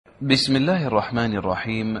بسم الله الرحمن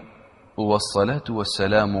الرحيم، والصلاة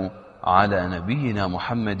والسلام على نبينا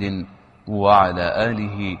محمد وعلى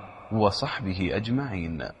آله وصحبه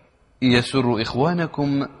أجمعين. يسر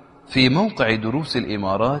إخوانكم في موقع دروس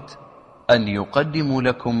الإمارات أن يقدموا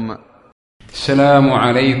لكم السلام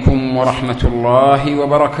عليكم ورحمة الله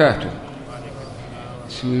وبركاته.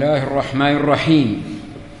 بسم الله الرحمن الرحيم.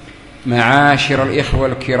 معاشر الإخوة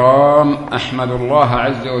الكرام، أحمد الله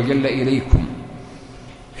عز وجل إليكم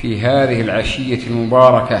في هذه العشية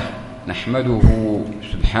المباركة، نحمده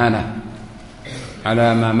سبحانه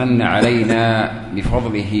على ما من علينا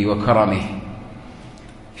بفضله وكرمه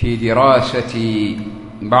في دراسة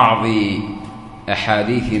بعض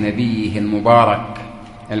أحاديث نبيه المبارك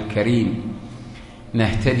الكريم،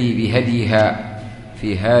 نهتدي بهديها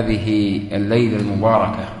في هذه الليلة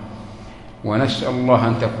المباركة، ونسأل الله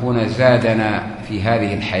أن تكون زادنا في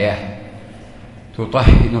هذه الحياة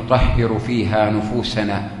نطهر فيها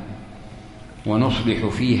نفوسنا ونصلح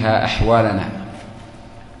فيها أحوالنا.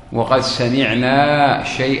 وقد سمعنا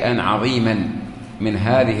شيئا عظيما من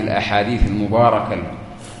هذه الأحاديث المباركة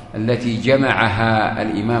التي جمعها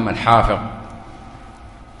الإمام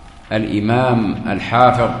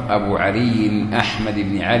الحافظ أبو علي أحمد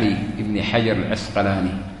بن علي بن حجر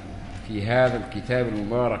العسقلاني في هذا الكتاب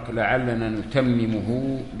المبارك، لعلنا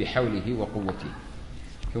نتممه بحوله وقوته،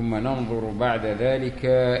 ثم ننظر بعد ذلك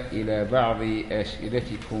إلى بعض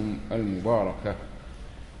أسئلتكم المباركة.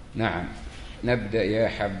 نعم، نبدأ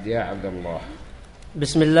يا عبد الله.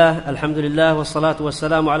 بسم الله، الحمد لله، والصلاة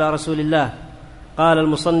والسلام على رسول الله. قال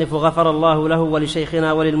المصنف غفر الله له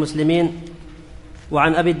ولشيخنا وللمسلمين.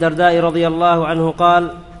 وعن أبي الدرداء رضي الله عنه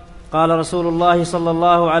قال: قال رسول الله صلى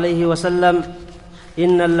الله عليه وسلم: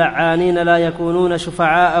 إن اللعانين لا يكونون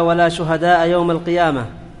شفعاء ولا شهداء يوم القيامة.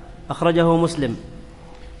 أخرجه مسلم.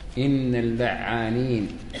 إن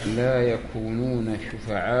اللعانين لا يكونون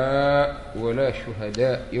شفعاء ولا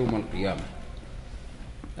شهداء يوم القيامة.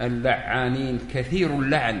 اللعانين كثير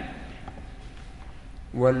اللعن،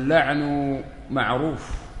 واللعن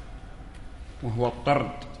معروف وهو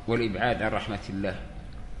الطرد والإبعاد عن رحمة الله.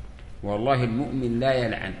 والله المؤمن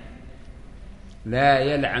لا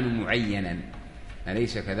يلعن معينا،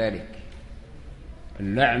 أليس كذلك؟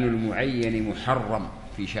 اللعن المعين محرم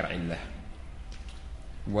في شرع الله،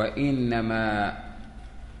 وإنما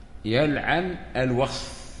يلعن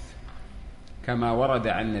الوصف كما ورد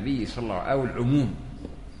عن النبي صلى الله عليه وسلم، أو العموم،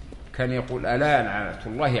 كان يقول: ألا لعنة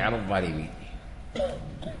الله على الظالمين،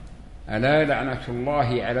 ألا لعنة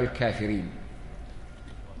الله على الكافرين.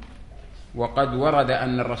 وقد ورد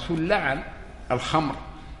أن الرسول لعن الخمر،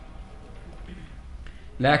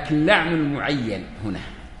 لكن لعن المعين هنا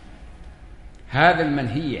هذا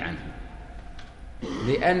المنهي عنه،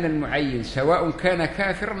 لأن المعين سواء كان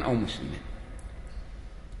كافرا أو مسلما.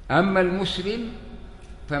 أما المسلم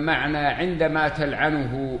فمعنى عندما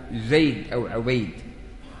تلعنه زيد أو عبيد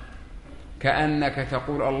كأنك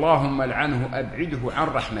تقول: اللهم لعنه أبعده عن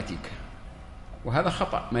رحمتك، وهذا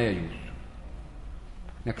خطأ، ما يجوز،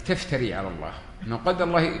 انك تفتري على الله، انه قد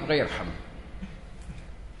الله يبغى يرحمه.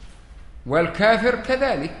 والكافر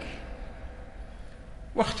كذلك،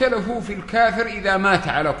 واختلفوا في الكافر إذا مات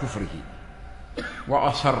على كفره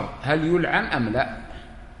وأصر هل يلعن أم لا،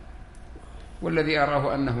 والذي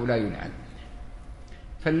أراه أنه لا يلعن.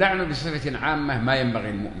 فاللعن بصفة عامة ما ينبغي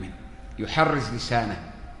المؤمن، يحرز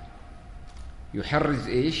لسانه،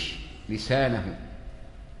 لسانه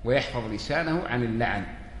ويحفظ لسانه عن اللعن.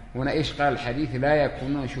 هنا قال الحديث: لا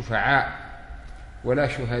يكونون شفعاء ولا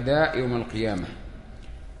شهداء يوم القيامة.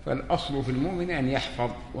 فالأصل في المؤمن أن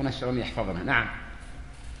يحفظ، ونسأل أن يحفظنا. نعم.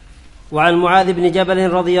 وعن معاذ بن جبل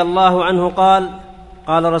رضي الله عنه قال: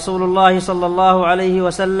 قال رسول الله صلى الله عليه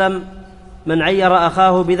وسلم: من عير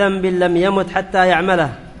أخاه بذنب لم يمت حتى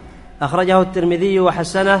يعمله. أخرجه الترمذي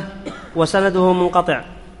وحسنه، وسنده منقطع.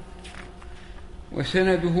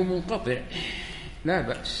 وسنده منقطع لا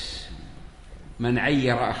بأس. من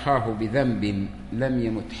عير أخاه بذنب لم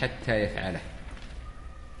يمت حتى يفعله،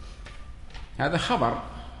 هذا خبر،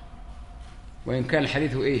 وإن كان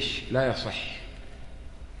الحديث لا يصح،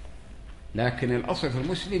 لكن الأصل في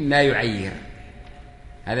المسلم لا يعير.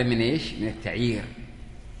 هذا من من التعيير،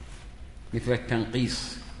 مثل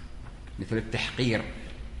التنقيص، مثل التحقير.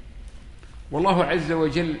 والله عز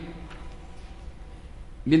وجل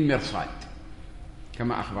بالمرصاد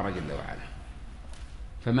كما أخبر جل وعلا.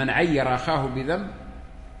 فمن عير أخاه بذنب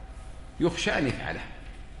يخشى أن يفعله،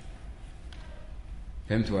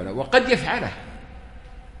 فهمت ولا؟ وقد يفعله.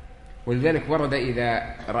 ولذلك ورد: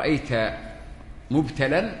 إذا رأيت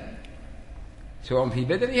مبتلا سواء في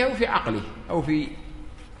بدنه أو في عقله أو في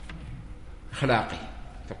أخلاقه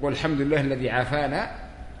تقول: الحمد لله الذي عافانا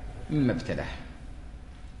مما ابتلاه.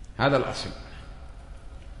 هذا الأصل.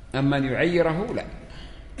 أما أن يعيره لا.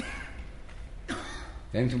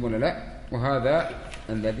 فهمتم ولا لا؟ وهذا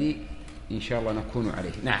الذي إن شاء الله نكون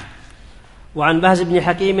عليه. نعم. وعن بهز بن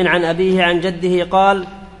حكيم عن أبيه عن جده قال: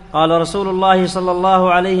 قال رسول الله صلى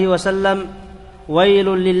الله عليه وسلم: ويل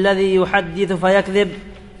للذي يحدث فيكذب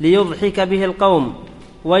ليضحك به القوم،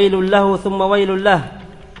 ويل له ثم ويل له.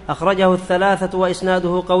 أخرجه الثلاثة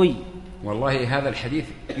وإسناده قوي. والله هذا الحديث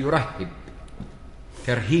يرهب،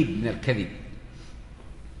 ترهيب من الكذب،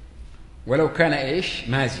 ولو كان إيش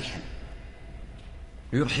مازحا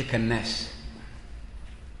يضحك الناس.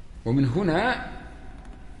 ومن هنا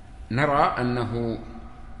نرى أنه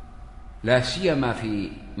لا سيما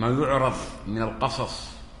في ما يعرض من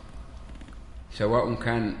القصص، سواء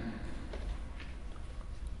كان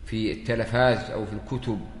في التلفاز أو في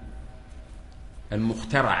الكتب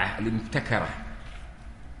المخترعة المبتكرة،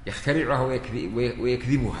 يخترعها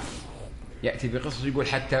ويكذبها، يأتي بقصص يقول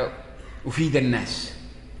حتى أفيد الناس.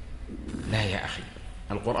 لا يا أخي،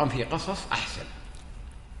 القرآن فيه قصص أحسن،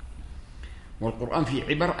 والقرآن فيه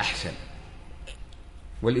عبر أحسن.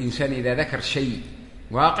 والإنسان إذا ذكر شيء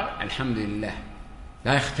واقع الحمد لله،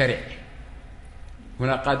 لا يخترع.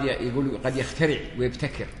 هنا قد يخترع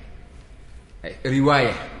ويبتكر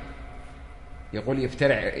رواية، يقول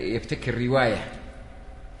يبتكر رواية،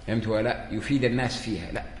 فهمت ولا؟ يفيد الناس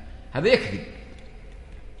فيها، لا، هذا يكذب.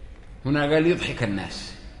 هنا قال يضحك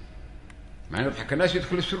الناس، معنى يضحك الناس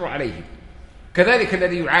يدخل السر عليهم. كذلك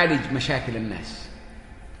الذي يعالج مشاكل الناس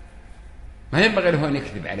ما ينبغي له أن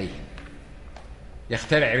يكذب عليهم،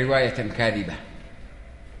 يخترع رواية كاذبة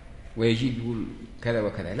ويجيب يقول كذا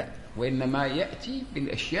وكذا، لا، وإنما يأتي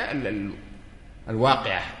بالأشياء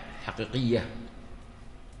الواقعة الحقيقية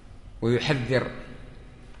ويحذر،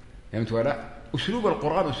 فهمت ولا؟ أسلوب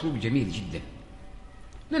القرآن أسلوب جميل جدا،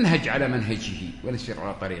 ننهج على منهجه ونسير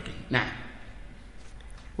على طريقه. نعم.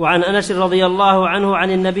 وعن أنس رضي الله عنه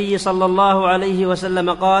عن النبي صلى الله عليه وسلم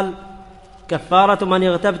قال: كفارة من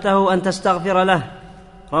اغتبته أن تستغفر له.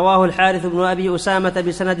 رواه الحارث بن أبي أسامة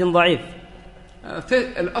بسند ضعيف.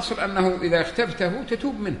 الأصل أنه إذا اغتبته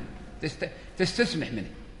تتوب منه، تستسمح منه،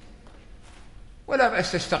 ولا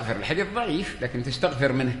بأس تستغفر. الحديث ضعيف لكن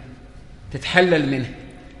تستغفر منه، تتحلل منه،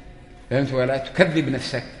 فهمت ولا؟ تكذب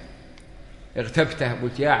نفسك. اغتبته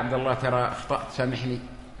قلت يا عبد الله ترى أخطأت سامحني،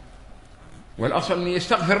 والأصل أن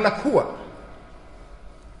يستغفر لك هو،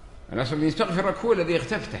 الأصل أن يستغفر لك هو الذي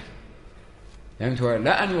اغتبته، فهمت ولا؟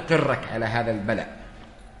 لا أن يقرك على هذا البلاء،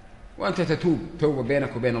 وأنت تتوب توبة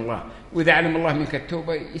بينك وبين الله، وإذا علم الله منك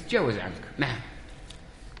التوبة يتجاوز عنك. نعم.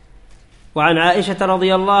 وعن عائشة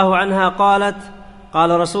رضي الله عنها قالت: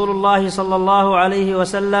 قال رسول الله صلى الله عليه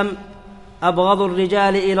وسلم: أبغض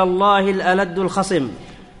الرجال إلى الله الألد الخصم.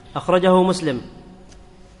 أخرجه مسلم.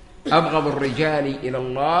 أبغض الرجال إلى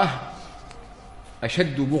الله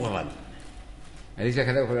أشد بغضا، أليس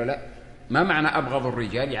كذلك ولا لا؟ ما معنى أبغض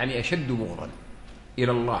الرجال؟ يعني أشد بغضا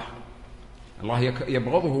إلى الله، الله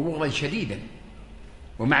يبغضه بغضا شديدا.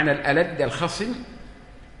 ومعنى الألد الخصم،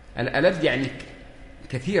 الألد يعني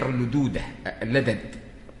كثير اللدودة، اللدد،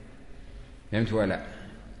 فهمت ولا؟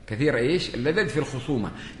 كثير إيش؟ اللدد في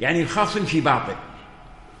الخصومة، يعني الخاصم في باطل،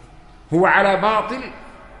 هو على باطل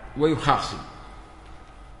ويخاصم،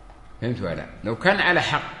 فهمت ولا؟ لو كان على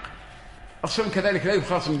حق أصلا كذلك لا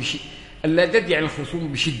يخاصم بشيء. اللدد يعني الخصومة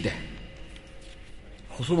بشدة،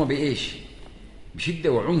 خصومة بإيش؟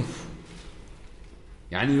 بشدة وعنف،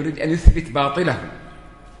 يعني يريد أن يثبت باطله،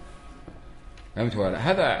 فهمت ولا؟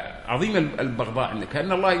 هذا عظيم البغضاء،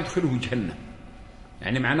 كأن الله يدخله جهنم،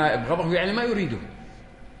 يعني معناه أبغضه يعني ما يريده،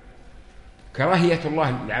 كراهية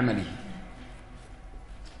الله لعمله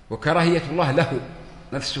وكراهية الله له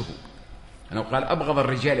نفسه. أنه قال أبغض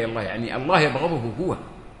الرجال إلى الله، يعني الله يبغضه هو.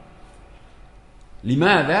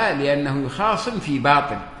 لماذا؟ لأنه يخاصم في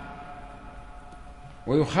باطل،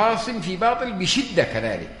 ويخاصم في باطل بشدة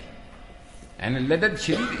كذلك، يعني اللدد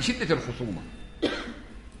شدة الخصومة.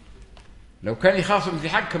 لو كان يخاصم في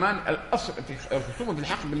حق كمان، الأصل الخصومة في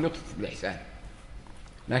الحق باللطف بالإحسان،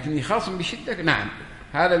 لكن يخاصم بشدة. نعم،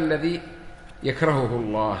 هذا الذي يكرهه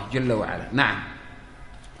الله جل وعلا. نعم.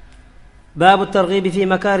 باب الترغيب في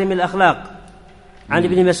مكارم الأخلاق. عن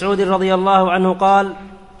ابن مسعود رضي الله عنه قال: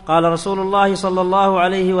 قال رسول الله صلى الله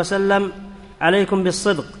عليه وسلم: عليكم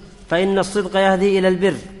بالصدق، فإن الصدق يهدي إلى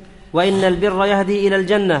البر، وإن البر يهدي إلى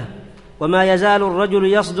الجنة، وما يزال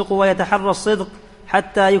الرجل يصدق ويتحرى الصدق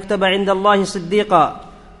حتى يكتب عند الله صديقا،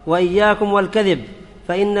 وإياكم والكذب،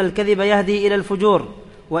 فإن الكذب يهدي إلى الفجور،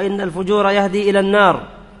 وإن الفجور يهدي إلى النار،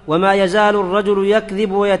 وما يزال الرجل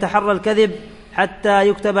يكذب ويتحرى الكذب حتى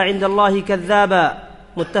يكتب عند الله كذابا.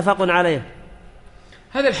 متفق عليه.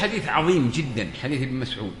 هذا الحديث عظيم جدا، حديث ابن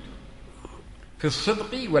مسعود في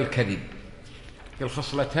الصدق والكذب، في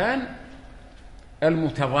الخصلتان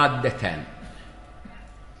المتضادتان.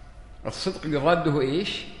 الصدق يضاده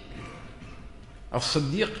إيش؟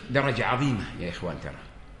 الصديق درجة عظيمة يا إخوان، ترى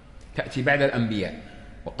تأتي بعد الأنبياء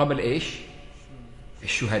وقبل إيش؟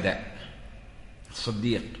 الشهداء.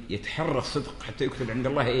 الصديق يتحرى الصدق حتى يكتب عند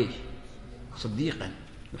الله إيش؟ صديقا،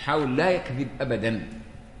 يحاول لا يكذب أبدا،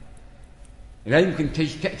 لا يمكن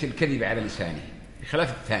تأتي الكذب على لسانه،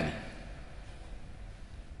 بخلاف الثاني.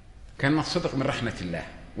 كان الصدق من رحمة الله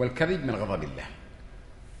والكذب من غضب الله.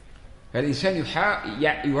 فالإنسان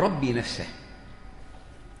يربي نفسه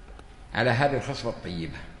على هذه الخصلة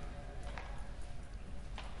الطيبة،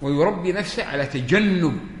 ويربي نفسه على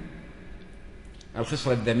تجنب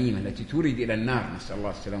الخصلة الذميمة التي تورد إلى النار، نسأل الله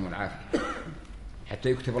السلامة والعافية، حتى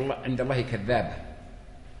يكتب الله عند الله كذابا.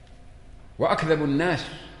 وأكذب الناس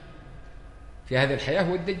في هذه الحياة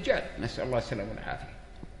هو الدجال، نسأل الله السلامة والعافية.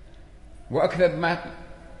 وأكذب ما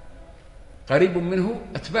قريب منه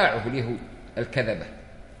أتباعه اليهود الكذبة،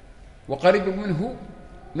 وقريب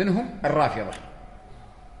منهم الرافضة.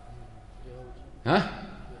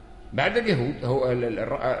 بعد اليهود هو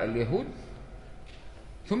اليهود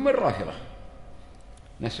ثم الرافضة،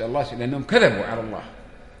 نسأل الله، لأنهم كذبوا على الله.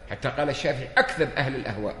 حتى قال الشافعي: أكذب أهل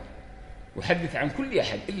الأهواء، وحدث عن كل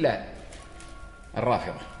أحد إلا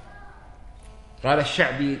الرافضة. قال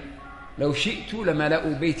الشعبي: لو شئت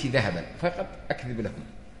لملأوا بيتي ذهبا فقط أكذب لهم،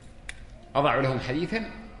 أضع لهم حديثا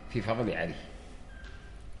في فضل علي.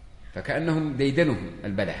 فكأنهم ديدنهم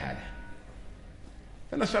البلع هذا،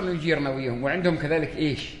 فنسأل الله يجيرنا وياهم. وعندهم كذلك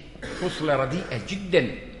إيش؟ خصلة رديئة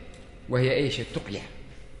جدا، وهي إيش؟ التقية.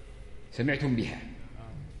 سمعتم بها،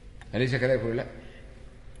 أليس كذلك ولا لا؟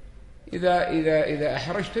 إذا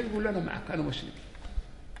أحرجت يقول: أنا معك، أنا مسلم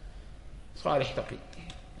صالح تقي.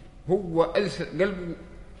 هو قلبه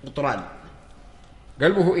قطران،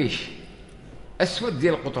 قلبه إيش؟ أسود زي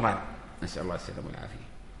القطران، نسأل الله السلامة والعافية.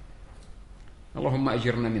 اللهم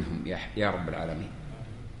أجرنا منهم يا رب العالمين.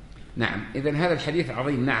 نعم، إذن هذا الحديث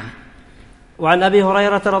عظيم. نعم. وعن أبي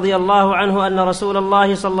هريرة رضي الله عنه أن رسول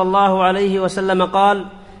الله صلى الله عليه وسلم قال: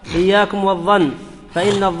 إياكم والظن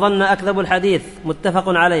فإن الظن أكذب الحديث، متفق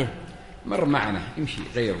عليه. مر معنا، يمشي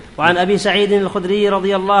غيره. وعن أبي سعيد الخدري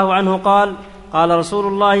رضي الله عنه قال: قال رسول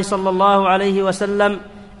الله صلى الله عليه وسلم: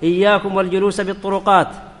 إياكم والجلوس بالطرقات.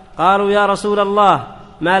 قالوا: يا رسول الله،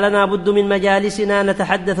 ما لنا بد من مجالسنا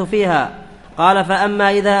نتحدث فيها. قال: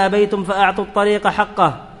 فأما إذا أبيتم فأعطوا الطريق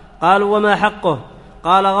حقه. قالوا: وما حقه؟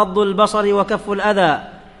 قال: غض البصر وكف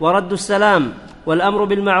الأذى ورد السلام والأمر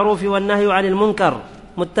بالمعروف والنهي عن المنكر،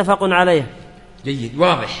 متفق عليه. جيد،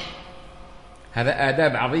 واضح. هذا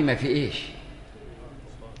آداب عظيمة في إيش؟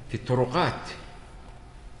 في الطرقات،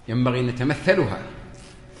 ينبغي نتمثلها.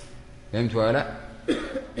 فهمت ولا؟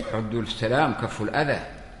 رد السلام، كف الأذى،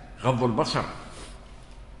 غض البصر.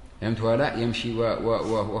 فهمت ولا؟ يمشي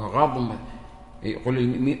وغاض. قل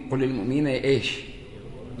للمؤمنين إيش؟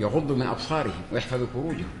 يغض من أبصارهم ويحفظ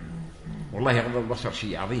فروجهم. والله غض البصر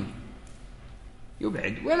شيء عظيم.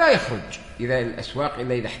 يبعد ولا يخرج إلى الأسواق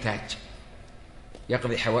إلا إذا احتاج،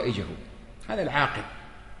 يقضي حوائجه. هذا العاقل.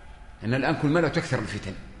 أن الآن كل ما تكثر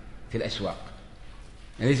الفتن في الأسواق،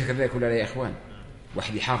 أليس كذلك ولا لا يا إخوان؟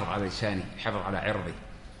 واحد يحافظ على لسانه، يحافظ على عرضه.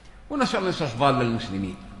 ونسأل الله يصلح ضال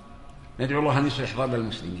المسلمين، ندعو الله أن يصلح ضال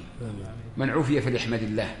المسلمين. من عوفي فليحمد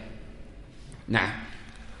الله. نعم.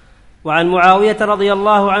 وعن معاوية رضي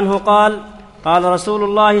الله عنه قال: قال رسول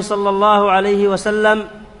الله صلى الله عليه وسلم: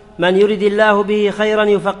 من يرد الله به خيرا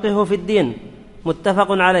يفقهه في الدين، متفق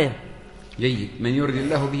عليه. جيد. من يرد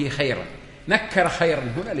الله به خيرا، نكر خيرا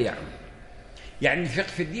هنا ليعم، يعني الفقه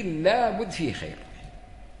في الدين لا بد فيه خير،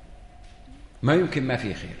 ما يمكن ما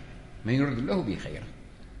فيه خير. من يرد الله به خيرا،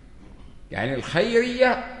 يعني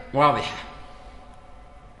الخيرية واضحة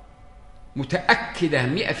متأكدة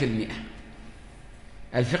 100%.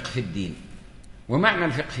 الفقه في الدين، ومعنى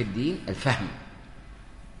الفقه في الدين الفهم،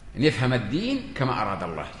 أن يفهم الدين كما أراد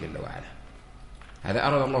الله جل وعلا. هذا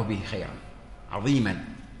أراد الله به خيرا عظيما.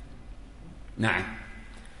 نعم.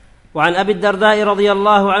 وعن أبي الدرداء رضي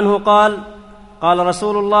الله عنه قال: قال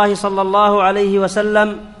رسول الله صلى الله عليه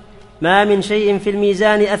وسلم: ما من شيء في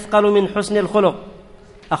الميزان أثقل من حسن الخلق.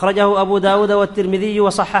 أخرجه أبو داود والترمذي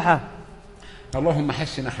وصححه. اللهم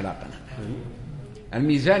حسن أخلاقنا.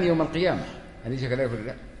 الميزان يوم القيامة، أليس كذلك ولا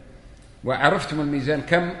لا؟ وعرفتم الميزان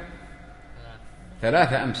كم؟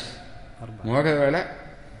 3 أمس، مو هكذا ولا لا؟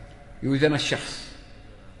 يوزن الشخص،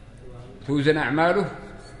 توزن أعماله،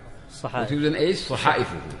 وتوزن إيش؟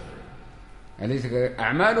 صحائفه. أليس كذلك؟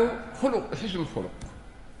 أعماله خلق، حسن الخلق.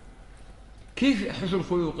 كيف حسن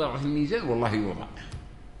الخلق يوضع في الميزان؟ والله يوضع.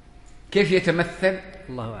 كيف يتمثل؟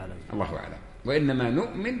 الله أعلم. الله أعلم. وإنما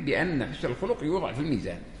نؤمن بأن حسن الخلق يوضع في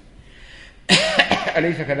الميزان.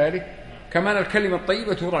 أليس كذلك؟ كمان الكلمة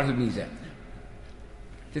الطيبة توضع في الميزان،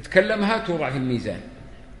 تتكلمها توضع في الميزان،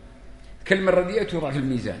 الكلمة الرديئة توضع في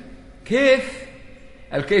الميزان. كيف؟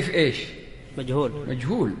 الكيف إيش؟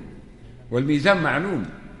 مجهول، والميزان معلوم،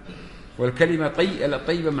 والكلمة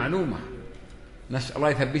الطيبة معلومة. نسأل الله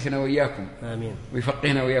يثبتنا وإياكم آمين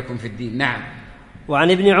ويفقهنا وإياكم في الدين. نعم.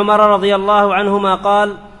 وعن ابن عمر رضي الله عنهما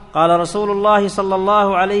قال: قال رسول الله صلى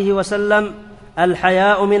الله عليه وسلم: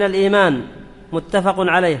 الحياء من الإيمان. متفق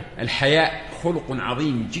عليه. الحياء خلق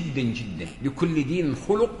عظيم جدا جدا، لكل دين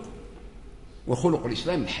خلق، وخلق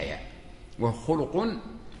الإسلام الحياء،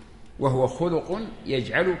 وهو خلق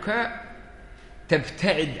يجعلك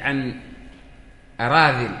تبتعد عن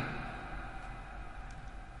أراذل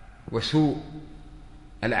وسوء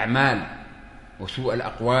الأعمال وسوء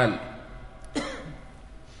الأقوال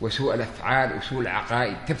وسوء الأفعال وسوء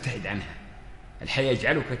العقائد، تبتعد عنها. الحياء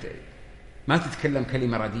يجعلك ما تتكلم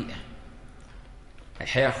كلمة رديئة.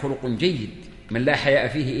 الحياء خلق جيد، من لا حياء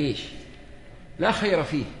فيه إيش؟ لا خير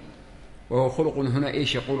فيه. وهو خلق هنا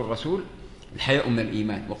إيش يقول الرسول؟ الحياء من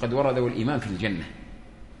الإيمان، وقد ورد والإيمان في الجنة.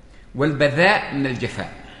 والبذاء من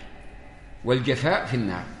الجفاء، والجفاء في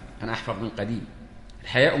النار. أنا أحفظ من قديم.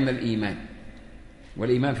 الحياء من الإيمان،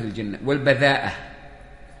 والإيمان في الجنة. والبذاءة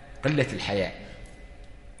قلة الحياء،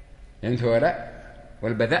 فهمت ولا؟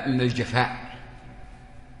 والبذاء من الجفاء.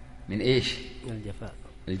 من إيش؟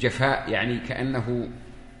 الجفاء يعني كأنه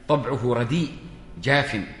طبعه رديء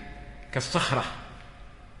جاف كالصخرة.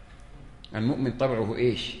 المؤمن طبعه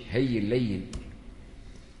إيش؟ هين لين،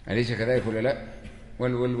 أليس كذلك ولا لا؟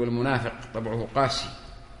 والمنافق طبعه قاسي.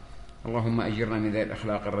 اللهم أجرنا من ذي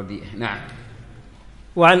الأخلاق الرديئة. نعم.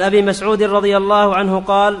 وعن أبي مسعود رضي الله عنه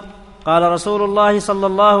قال: قال رسول الله صلى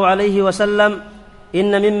الله عليه وسلم: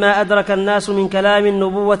 إن مما أدرك الناس من كلام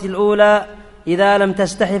النبوة الأولى: إذا لم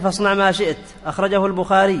تستحي فاصنع ما شئت. أخرجه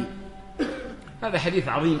البخاري. هذا حديث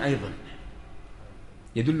عظيم أيضا،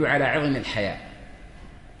 يدل على عظم الحياء،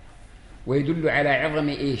 ويدل على عظم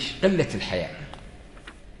إيش؟ قلة الحياء،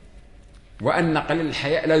 وأن قليل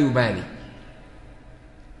الحياء لا يبالي،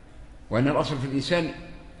 وأن الأصل في الإنسان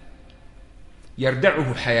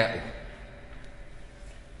يردعه حياؤه.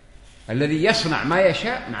 الذي يصنع ما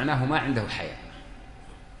يشاء معناه ما عنده حياء.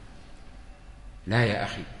 لا يا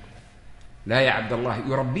أخي، لا يا عبد الله،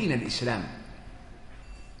 يربينا الإسلام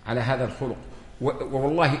على هذا الخلق.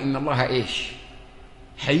 والله إن الله إيش؟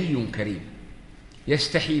 حي كريم،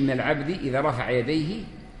 يستحي من العبد إذا رفع يديه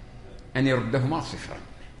أن يردهما صفرا.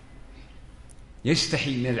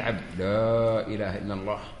 يستحي من العبد، لا إله إلا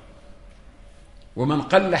الله. ومن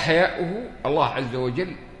قل حياؤه الله عز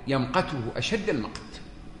وجل يمقته أشد المقت.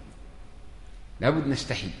 لابد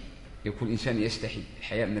نستحي، يكون الإنسان يستحي.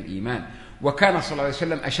 الحياء من الإيمان. وكان صلى الله عليه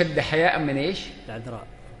وسلم أشد حياء من إيش؟ العذراء.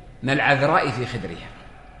 من العذراء في خدرها.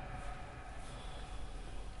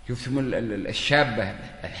 شفتم الشابة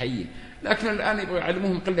الحية، لكن الآن يبغوا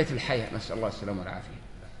يعلموهم قلة الحياء، نسأل الله السلامة والعافية.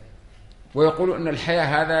 ويقولوا أن الحياء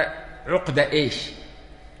هذا عقدة إيش؟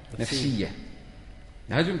 نفسية.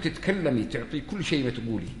 لازم تتكلمي، تعطي كل شيء ما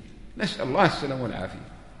تقولي، نسأل الله السلامة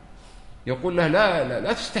والعافية. يقول له لا لا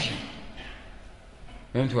لا تستحي،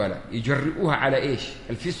 فهمت ولا؟ يجرئوها على إيش؟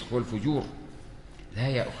 الفسق والفجور. لا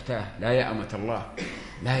يا أختاه، لا يا أمة الله،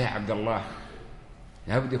 لا يا عبد الله،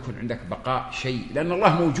 لابد يكون عندك بقاء شيء، لأن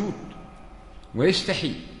الله موجود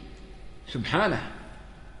ويستحي سبحانه.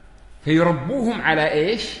 فيربوهم على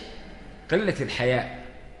إيش؟ قلة الحياء.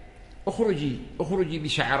 اخرجي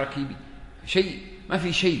بشعرك شيء، ما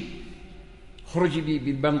في شيء، اخرجي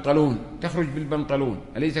بالبنطلون، تخرج بالبنطلون،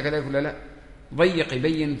 أليس كذلك ولا لا؟ ضيق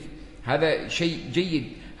يبين، هذا شيء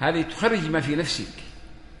جيد، هذه تخرج ما في نفسك.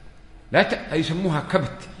 لا يسموها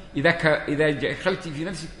كبت. إذا دخلت في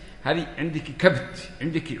نفسك هذه عندك كبت،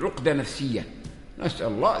 عندك عقدة نفسية، نسأل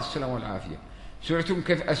الله السلامة والعافية. سمعتم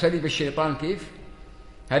كيف أساليب الشيطان؟ كيف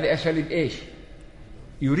هذه أساليب إيش؟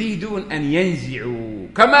 يريدون أن ينزعوا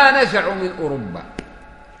كما نزعوا من أوروبا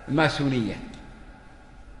الماسونية.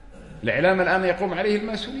 الإعلام الآن يقوم عليه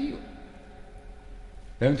الماسونيون،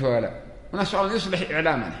 فهمت ولا؟ ونسأل الله يصلح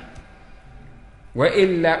إعلامنا.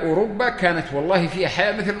 وإلا أوروبا كانت والله فيها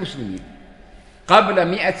حياة مثل المسلمين.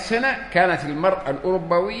 قبل 100 سنة كانت المرأة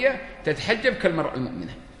الأوروبية تتحجب كالمرأة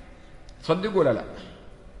المؤمنة، صدقوا ولا لا؟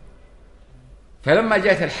 فلما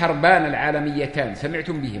جاءت الحربان العالميتان،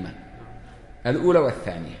 سمعتم بهما، الأولى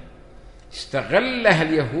والثانية، استغلها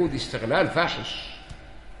اليهود استغلال فاحش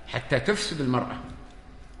حتى تفسد المرأة،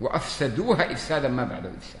 وأفسدوها إفسادا ما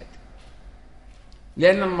بعده إفساد،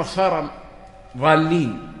 لأن النصارى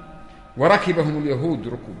ضالين وركبهم اليهود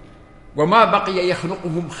ركوب، وما بقي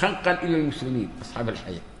يخنقهم خنقا إلى المسلمين أصحاب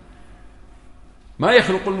الحياة. ما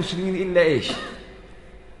يخلق المسلمين إلا إيش؟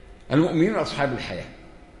 المؤمنين أصحاب الحياة.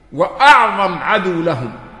 وأعظم عدو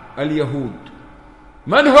لهم اليهود.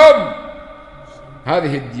 من هم؟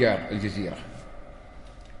 هذه الديار الجزيرة،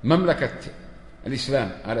 مملكة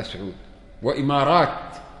الإسلام آل سعود، وإمارات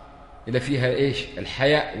إلى فيها إيش؟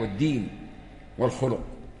 الحياء والدين والخلق.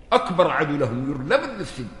 أكبر عدو لهم لابد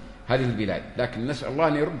في هذه البلاد، لكن نسأل الله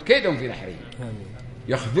أن يرد كيدهم في نحرهم،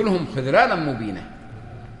 يخذلهم خذلانا مبينا،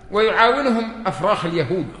 ويعاونهم أفراخ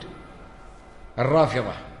اليهود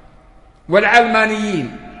الرافضة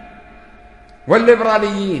والعلمانيين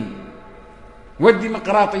والليبراليين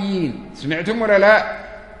والديمقراطيين. سمعتم ولا لا؟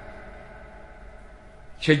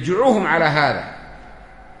 شجعوهم على هذا.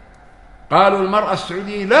 قالوا المرأة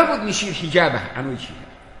السعودية لابد نشيل حجابها عن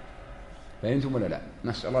وجهها. فهمتم ولا لا؟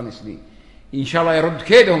 نسأل الله نسلين إن شاء الله يرد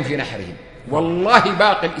كيدهم في نحرهم. والله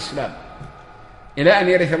باقي الإسلام إلى أن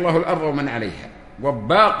يرث الله الأرض ومن عليها،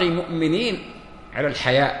 وباقي مؤمنين على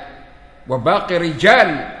الحياء، وباقي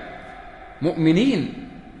رجال مؤمنين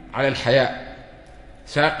على الحياء.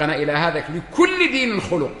 ساقنا إلى هذا لكل دين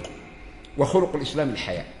خلق، وخلق الإسلام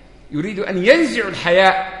الحياء. يريد أن ينزع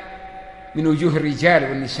الحياء من وجوه الرجال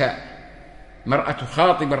والنساء. مرأة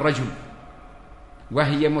تخاطب الرجل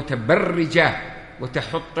وهي متبرجة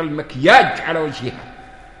وتحط المكياج على وجهها،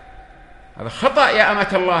 هذا خطأ يا أمة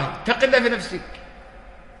الله. اتق الله في نفسك،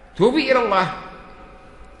 توبي إلى الله.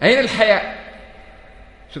 أين الحياء؟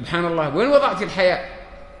 سبحان الله، وين وضعت الحياء؟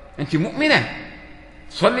 أنت مؤمنة،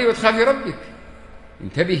 صلي وتخافي ربك،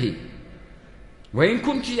 انتبهي. وإن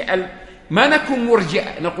كنت ما نكون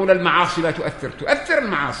مرجئة نقول المعاصي لا تؤثر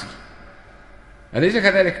المعاصي، أليس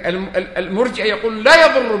كذلك؟ المرجئة يقول لا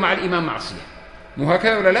يضر مع الإيمان معصية، مو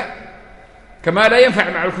هكذا ولا لا؟ كما لا ينفع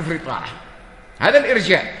مع الكفر طاعة، هذا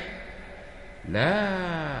الإرجاء.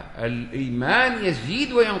 لا، الإيمان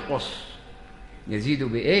يزيد وينقص. يزيد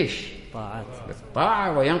بإيش؟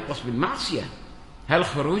 بالطاعة، وينقص بالمعصية. هل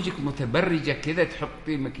خروجك متبرجة كذا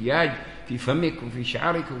تحطي مكياج في فمك وفي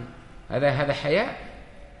شعرك هذا حياء؟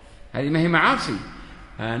 هذه ما هي معاصي.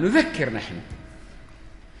 نذكر نحن.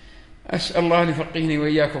 أسأل الله أن يفقهني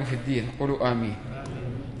وإياكم في الدين. قولوا آمين.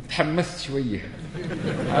 تحمست شوية.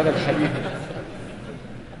 هذا الحديث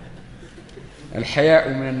الحياء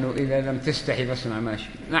من أنه إذا لم تستحي فاصنع ما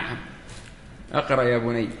شئت. نعم، أقرأ يا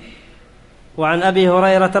بني. وعن أبي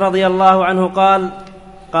هريرة رضي الله عنه قال: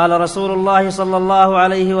 قال رسول الله صلى الله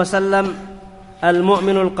عليه وسلم: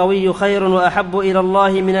 المؤمن القوي خير وأحب إلى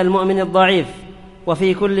الله من المؤمن الضعيف،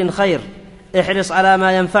 وفي كل خير. احرص على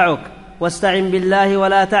ما ينفعك، واستعن بالله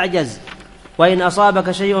ولا تعجز. وإن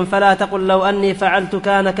أصابك شيء فلا تقل لو أني فعلت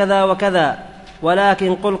كان كذا وكذا،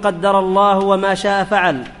 ولكن قل قدر الله وما شاء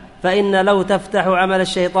فعل، فإن لو تفتح عمل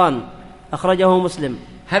الشيطان. أخرجه مسلم.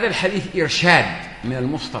 هذا الحديث إرشاد من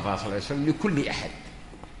المصطفى صلى الله عليه وسلم لكل أحد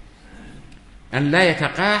أن لا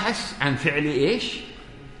يتقاعس عن فعل إيش؟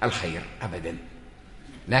 الخير أبدا.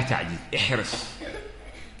 لا تعجز، احرص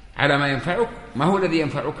على ما ينفعك. ما هو الذي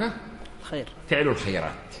ينفعك؟ خير، فعل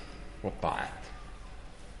الخيرات والطاعات.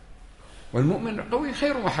 والمؤمن القوي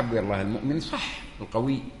خير وأحب إلى الله. المؤمن صح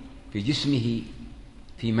القوي في جسمه،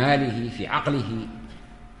 في ماله، في عقله،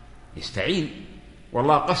 يستعين.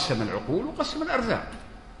 والله قسم العقول وقسم الأرزاق.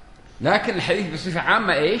 لكن الحديث بصفة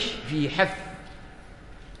عامة إيش؟ فيه حث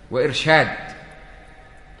وإرشاد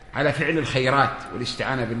على فعل الخيرات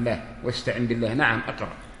والاستعانة بالله، واستعن بالله. نعم،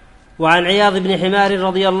 أقرأ. وعن عياض بن حمار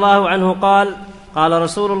رضي الله عنه قال: قال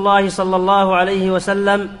رسول الله صلى الله عليه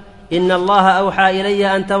وسلم: إن الله أوحى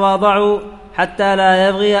إلي أن تواضعوا حتى لا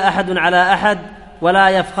يبغي أحد على أحد ولا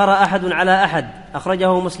يفخر أحد على أحد.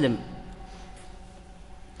 أخرجه مسلم.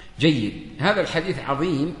 جيد. هذا الحديث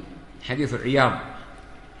عظيم، حديث عياض،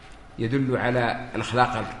 يدل على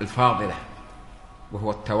الأخلاق الفاضلة،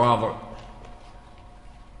 وهو التواضع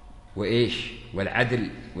وإيش؟ والعدل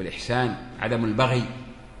والإحسان، عدم البغي.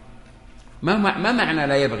 ما معنى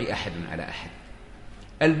لا يبغي أحد على أحد؟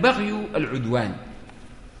 البغي العدوان،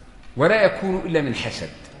 ولا يكون إلا من حسد.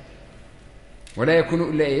 ولا يكون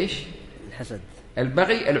إلا إيش؟ الحسد.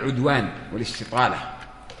 البغي العدوان والاستطالة.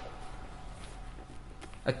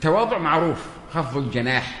 التواضع معروف، خفض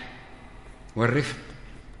الجناح والرفق.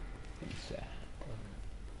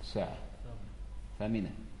 ساعة ثامنة.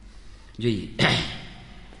 جيد.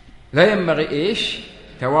 لا ينبغي إيش؟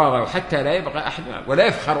 تواضعوا حتى لا يبغى أحد ولا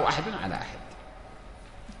يفخر أحد على أحد،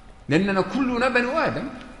 لأننا كلنا بنو آدم.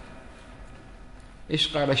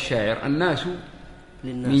 إيش قال الشاعر؟ الناس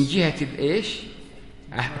للناس. من جهة الإيش؟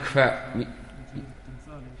 أكفاء.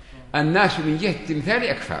 الناس من جهة التمثال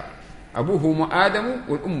أكفاء، أبوهم آدم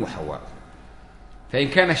والأم حواء. فإن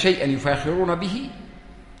كان شيئا يفاخرون به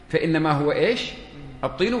فإنما هو إيش؟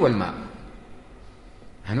 الطين والماء.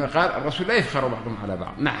 هنا قال الرسول لا يفخر بعضهم على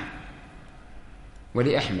بعض. نعم.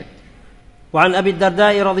 ولأحمد. وعن أبي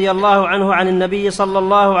الدرداء رضي الله عنه عن النبي صلى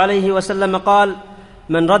الله عليه وسلم قال: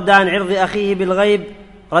 من رد عن عرض أخيه بالغيب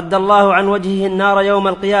رد الله عن وجهه النار يوم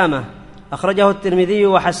القيامة. أخرجه الترمذي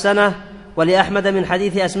وحسنه. ولأحمد من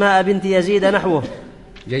حديث أسماء بنت يزيد نحوه.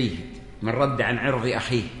 جيد. من رد عن عرض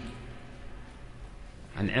أخيه،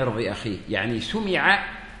 عن عرض أخيه يعني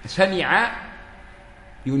سمع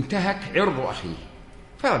ينتهك عرض أخيه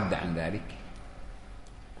فرد عن ذلك،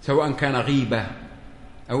 سواء كان غيبة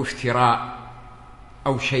أو افتراء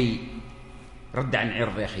أو شيء، رد عن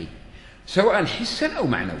عرض أخيه سواء حسا أو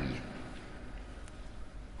معنويا.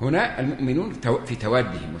 هنا المؤمنون في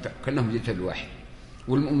توادهم كأنهم جسد واحد،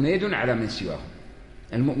 والمؤمن يد على من سواهم.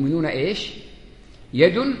 المؤمنون إيش؟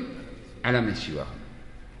 يد على من سواهم،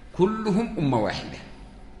 كلهم أمة واحدة.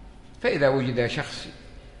 فإذا وجد شخص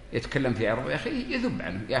يتكلم في عرض أخيه يذب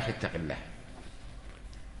عنه: يا أخي اتق الله،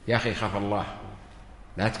 يا أخي خاف الله،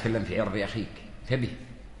 لا تتكلم في عرض أخيك، انتبه،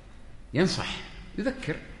 ينصح،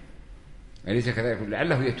 يذكر، أليس كذلك؟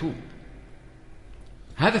 لعله يتوب.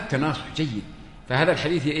 هذا التناصح جيد. فهذا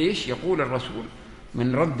الحديث إيش؟ يقول الرسول: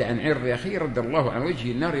 من رد عن عرض أخيه رد الله عن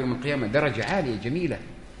وجهه النار يوم القيامة. درجة عالية جميلة،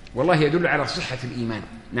 والله يدل على صحة الإيمان.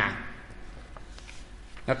 نعم.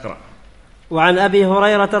 اقرأ. وعن أبي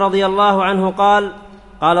هريرة رضي الله عنه قال: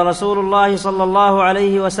 قال رسول الله صلى الله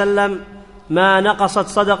عليه وسلم: ما نقصت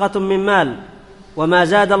صدقة من مال، وما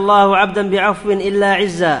زاد الله عبدا بعفو إلا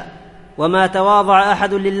عزا، وما تواضع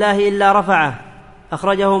أحد لله إلا رفعه.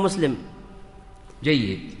 أخرجه مسلم.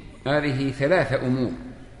 جيد. هذه 3 أمور،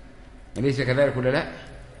 أليس كذلك ولا لا؟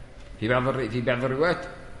 في بعض الروايات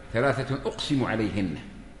 3 أقسم عليهن،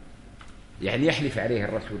 يعني يحلف عليه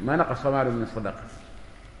الرسول ما نقص مال من صدقة.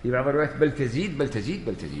 في بعض الروايات بل تزيد بل تزيد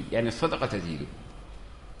بل تزيد، يعني الصدقة تزيد.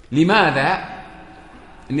 لماذا؟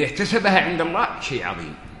 أن احتسبها عند الله شيء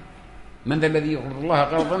عظيم. من ذا الذي يقرض الله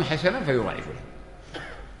قرضا حسنا فيضاعف له؟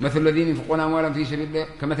 مثل الذين ينفقون أموالا في سبيل الله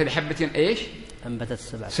كمثل حبة إيش؟ أنبتت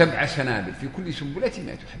 7 سنابل في كل سنبلة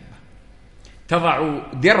 100 حبة. تضع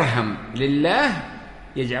درهم لله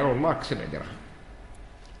يجعله الله ك7 درهم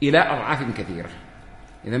إلى أضعاف كثيرة.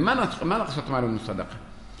 إذا ما نقصت مال من صدقة.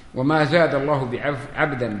 وما زاد الله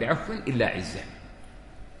عبدا بعفو إلا عزا.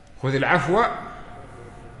 خذ العفو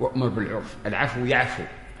وأمر بالعرف. العفو يعفو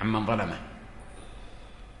عمن ظلمه.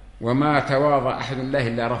 وما تواضع أحد الله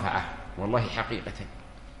إلا رفعه. والله حقيقة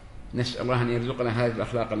نسأل الله أن يرزقنا هذه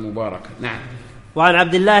الأخلاق المباركة. نعم. وعن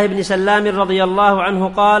عبد الله بن سلام رضي الله عنه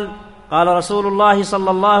قال: قال رسول الله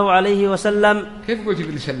صلى الله عليه وسلم. كيف قلت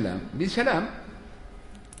بن سلام؟ بن سلام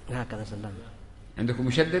هكذا سلام عندكم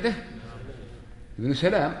مشددة؟ ابن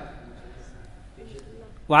سلام.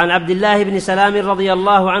 وعن عبد الله بن سلام رضي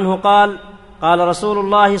الله عنه قال: قال رسول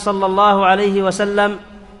الله صلى الله عليه وسلم: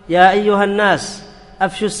 يا أيها الناس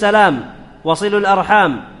أفشوا السلام، وصلوا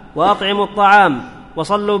الأرحام، وأطعموا الطعام،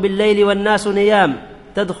 وصلوا بالليل والناس نيام،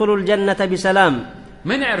 تدخلوا الجنة بسلام.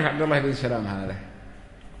 من يعرف عبد الله بن سلام هذا؟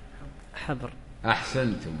 حبر.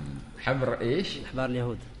 أحسنتم. حبر إيش؟ أحبار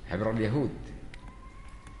اليهود. حبر اليهود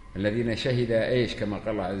الذين شهد إيش كما قال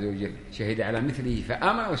الله عز وجل: شهد على مثله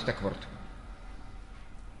فآمن واستكبرتم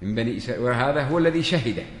من بني إسرائيل. وهذا هو الذي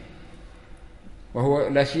شهد، وهو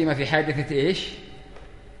لا سيما في حادثة إيش؟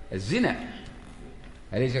 الزنا.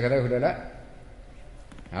 أليس كذلك ولا لا؟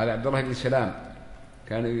 هذا عبد الله بن سلام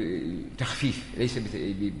كان تخفيف ليس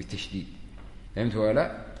بالتشديد، فهمت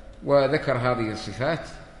ولا؟ وذكر هذه الصفات.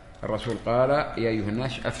 الرسول قال: يا أيها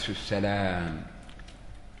الناس أفشوا السلام،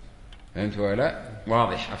 فهمت ولا؟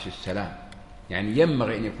 واضح. أفشوا السلام يعني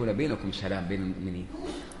ينبغي أن يكون بينكم سلام بين المؤمنين،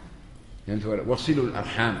 فهمت ولا؟ وصلوا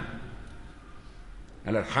الأرحام.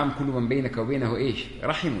 الأرحام كل من بينك وبينه إيش؟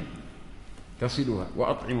 رحم تصلها.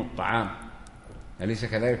 وأطعموا الطعام، أليس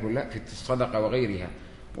كذلك ولا؟ في الصدقة وغيرها.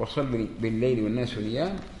 وصل بالليل والناس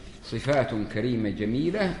نيام، صفات كريمة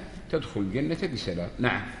جميلة تدخل الجنة بسلام.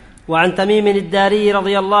 نعم. وعن تميم الداري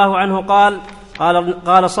رضي الله عنه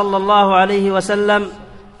قال صلى الله عليه وسلم: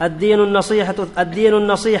 الدين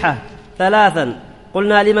النصيحة 3.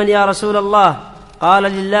 قلنا: لمن يا رسول الله؟ قال: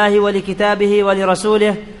 لله ولكتابه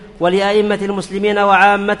ولرسوله ولأئمة المسلمين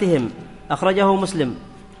وعامتهم. أخرجه مسلم.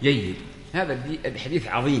 جيد. هذا الحديث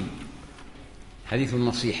عظيم، حديث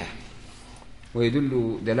النصيحة،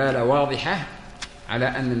 ويدل دلالة واضحة على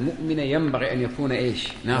أن المؤمن ينبغي أن يكون إيش؟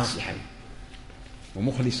 ناصحا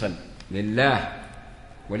ومخلصا لله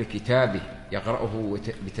ولكتابه، يقرأه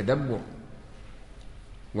بتدبر،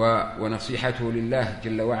 ونصيحته لله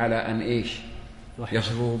جل وعلا أن إيش؟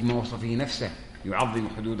 يصفه بما وصفه نفسه، يعظم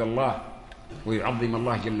حدود الله ويعظم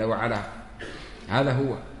الله جل وعلا، هذا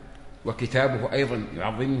هو. وكتابه أيضا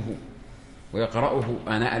يعظمه ويقرأه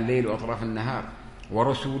آناء الليل وأطراف النهار،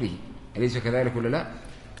 ورسوله، أليس كذلك ولا لا؟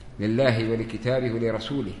 لله ولكتابه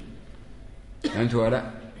ولرسوله، فهمت ولا؟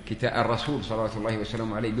 الرسول صلوات الله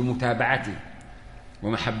وسلامه عليه بمتابعته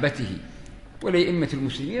ومحبته، ولأئمة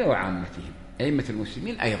المسلمين وعامتهم. أئمة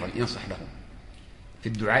المسلمين أيضا ينصح لهم في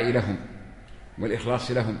الدعاء لهم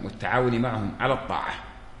والإخلاص لهم والتعاون معهم على الطاعة،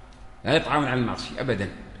 لا يتعاون على المعصية أبدا.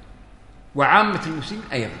 وعامة المسلمين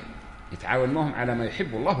أيضا يتعاون معهم على ما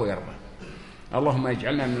يحب الله ويرضى. اللهم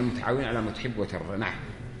اجعلنا من المتعاونين على ما تحب وترضى. نعم.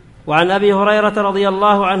 وعن أبي هريرة رضي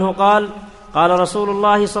الله عنه قال: قال رسول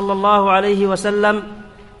الله صلى الله عليه وسلم: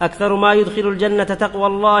 أكثر ما يدخل الجنة تقوى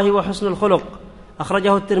الله وحسن الخلق.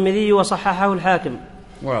 أخرجه الترمذي وصححه الحاكم.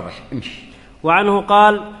 واضح، امشي. وعنه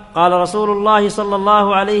قال: قال رسول الله صلى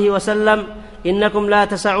الله عليه وسلم: إنكم لا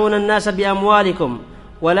تسعون الناس بأموالكم،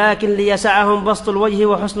 ولكن ليسعهم بسط الوجه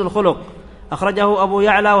وحسن الخلق. أخرجه أبو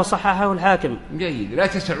يعلى وصححه الحاكم. جيد. لا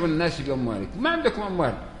تسعون الناس بأموالكم، ما عندكم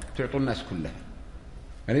أموال تعطوا الناس كلها،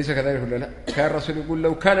 أليس كذلك ولا لا؟ كان الرسول يقول: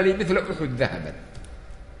 لو كان لي مثل أحد ذهبا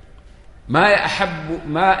ما أحب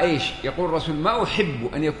ما إيش يقول الرسول: ما أحب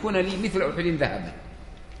أن يكون لي مثل أحد ذهبا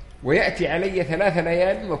ويأتي علي 3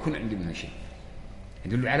 ليال وأكون عندي منها شيء.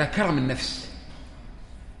 يدل على كرم النفس.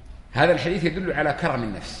 هذا الحديث يدل على كرم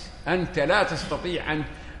النفس. أنت لا تستطيع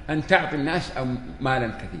أن تعطي الناس أو مالا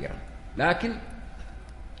كثيرا، لكن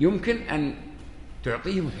يمكن أن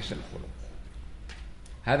تعطيهم حسن الخلق.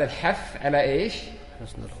 هذا الحث على إيش؟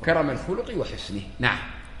 كرم الخلق وحسنه. نعم.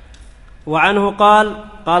 وعنه قال: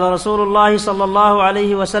 قال رسول الله صلى الله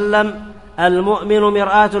عليه وسلم: المؤمن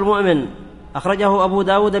مرآة المؤمن. أخرجه أبو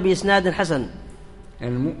داود بإسناد حسن.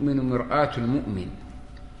 المؤمن مرآة المؤمن،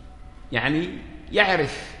 يعني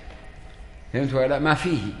يعرف، فهمت ولا، ما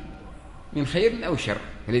فيه من خير أو شر،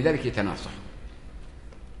 فلذلك يتناصح،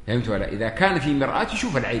 فهمت ولا؟ إذا كان في مرآة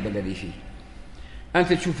يشوف العيب الذي فيه.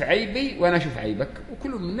 أنت تشوف عيبي وأنا أشوف عيبك،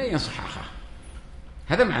 وكل منا ينصح أخاه،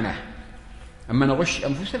 هذا معناه. أما نغش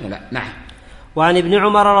أنفسنا لا. نعم. وعن ابن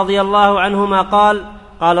عمر رضي الله عنهما قال: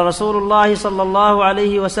 قال رسول الله صلى الله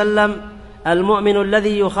عليه وسلم: المؤمن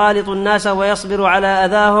الذي يخالط الناس ويصبر على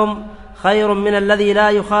أذاهم خير من الذي لا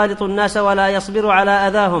يخالط الناس ولا يصبر على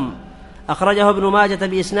أذاهم. أخرجه ابن ماجة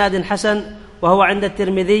بإسناد حسن، وهو عند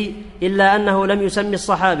الترمذي، إلا أنه لم يسمي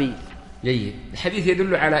الصحابي. جيد. الحديث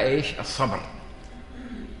يدل على إيش؟ الصبر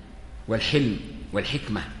والحلم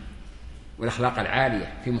والحكمة والأخلاق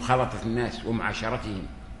العالية في مخالطة الناس ومعاشرتهم،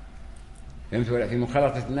 فهمت ولا؟ في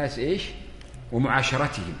مخالطة الناس إيش؟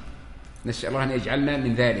 ومعاشرتهم. نسأل الله أن يجعلنا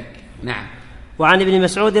من ذلك. نعم. وعن ابن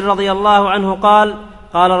مسعود رضي الله عنه قال: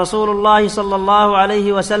 قال رسول الله صلى الله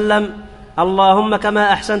عليه وسلم: اللهم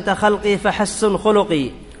كما أحسنت خلقي فحسن خلقي.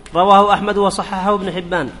 رواه أحمد وصححه ابن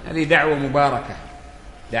حبان. هذه دعوة مباركة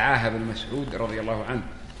دعاها ابن مسعود رضي الله عنه.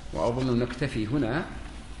 وأظن نكتفي هنا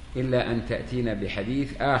إلا أن تأتينا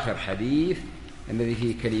بحديث، آخر حديث الذي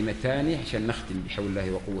فيه كلمتان عشان نختم بحول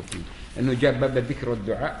الله وقوته، أنه جاب باب الذكر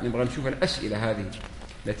والدعاء. نبغى نشوف الأسئلة هذه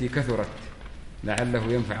التي كثرت لعله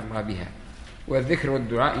ينفع الله بها، والذكر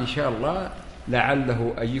والدعاء إن شاء الله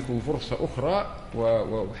لعله أجيكم فرصة أخرى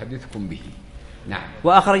وأحدثكم به. نعم.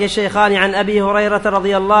 وأخرج الشيخان عن أبي هريرة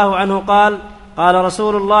رضي الله عنه قال: قال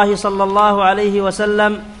رسول الله صلى الله عليه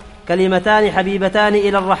وسلم: كلمتان حبيبتان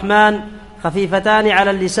إلى الرحمن خفيفتان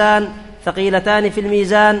على اللسان ثقيلتان في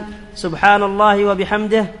الميزان سبحان الله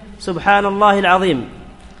وبحمده سبحان الله العظيم.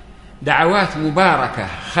 دعوات مباركة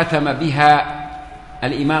ختم بها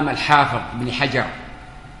الإمام الحافظ بن حجر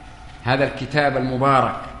هذا الكتاب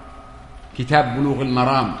المبارك، كتاب بلوغ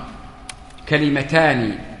المرام.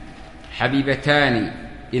 كلمتان حبيبتان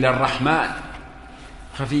إلى الرحمن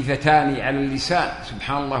خفيفتان على اللسان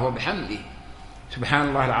سبحان الله وبحمده سبحان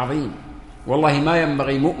الله العظيم. والله ما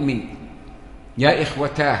ينبغي مؤمن يا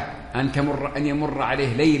إخوتاه أن يمر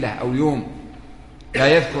عليه ليلة أو يوم لا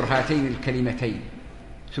يذكر هاتين الكلمتين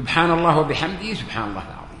سبحان الله وبحمده سبحان الله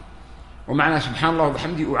العظيم. ومعنى سبحان الله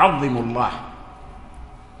وبحمده أعظم الله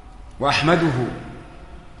وأحمده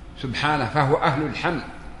سبحانه، فهو أهل الحمد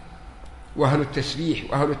وأهل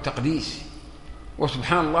التسبيح وأهل التقديس.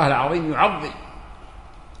 وسبحان الله العظيم يعظم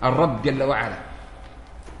الرب جل وعلا.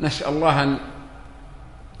 نسأل الله أن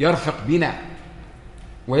يرفق بنا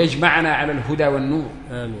ويجمعنا على الهدى والنور.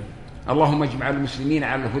 آمين. اللهم اجمع المسلمين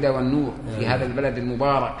على الهدى والنور في هذا البلد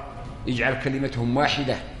المبارك، اجعل كلمتهم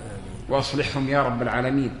واحدة وأصلحهم يا رب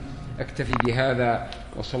العالمين. أكتفي بهذا،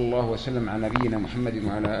 وصلى الله وسلم على نبينا محمد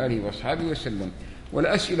وعلى آله وأصحابه وسلم.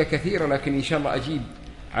 والأسئلة كثيرة لكن إن شاء الله أجيب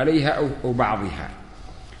عليها أو بعضها.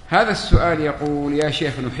 هذا السؤال يقول: يا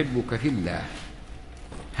شيخ نحبك في الله،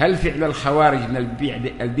 هل فعل الخوارج من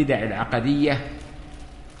البدع العقدية؟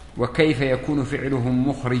 وكيف يكون فعلهم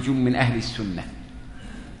مخرج من أهل السنة؟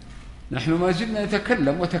 نحن ما زلنا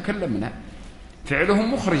نتكلم وتكلمنا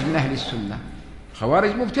فعلهم مخرج من أهل السنة.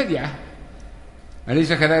 الخوارج مبتدعة،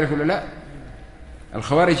 أليس كذلك ولا لا؟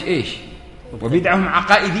 الخوارج إيش؟ وبدعهم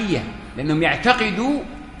عقائدية، لأنهم يعتقدوا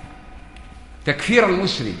تكفير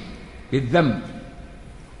المسلم بالذنب،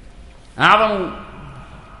 أعظم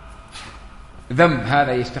ذنب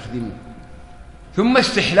هذا يستخدمه، ثم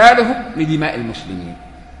استحلالهم لدماء المسلمين،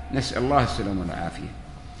 نسأل الله السلامة والعافية.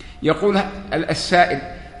 يقول السائل،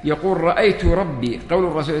 يقول رأيت ربي، قول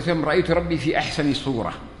الرسول صلى الله عليه وسلم رأيت ربي في أحسن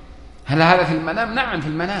صورة، هل هذا في المنام؟ نعم في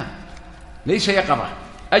المنام، ليس يقظة.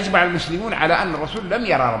 أجمع المسلمون على أن الرسول لم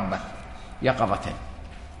يرى ربه يقظة،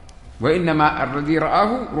 وإنما الذي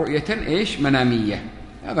رآه رؤية إيش؟ منامية،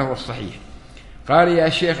 هذا هو الصحيح. قال يا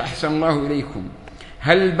شيخ أحسن الله إليكم،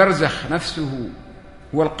 هل البرزخ نفسه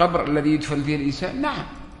هو القبر الذي يدفن فيه الإنسان؟ نعم،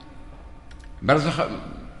 برزخ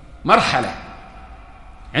مرحلة،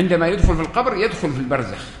 عندما يدخل في القبر يدخل في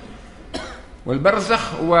البرزخ،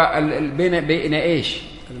 والبرزخ هو بين إيش؟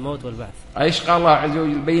 الموت والبعث. إيش قال الله عز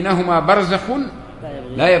وجل؟ بينهما برزخ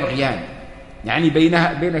لا يبغيان، يعني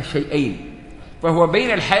بين الشيئين، فهو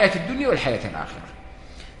بين الحياة الدنيا والحياة الآخرة.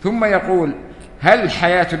 ثم يقول هل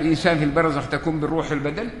حياة الإنسان في البرزخ تكون بالروح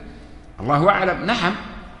والبدن؟ الله أعلم، نعم،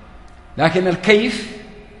 لكن الكيف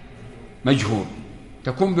مجهول،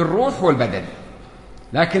 تكون بالروح والبدن،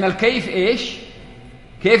 لكن الكيف إيش؟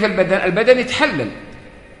 كيف البدن يتحلل،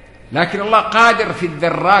 لكن الله قادر في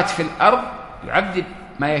الذرات في الأرض يعذب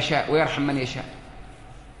ما يشاء ويرحم من يشاء.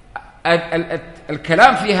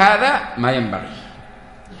 الكلام في هذا ما ينبغي،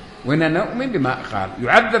 وإننا نؤمن بما قال،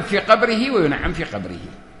 يعذب في قبره وينعم في قبره.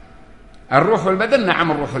 الروح والبدن،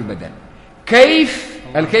 نعم الروح والبدن، كيف؟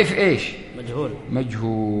 الكيف إيش؟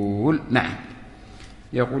 مجهول، نعم.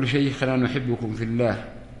 يقول شيخنا نحبكم في الله،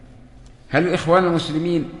 هل الإخوان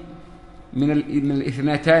المسلمين من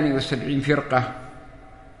 72 فرقة؟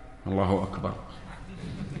 الله أكبر،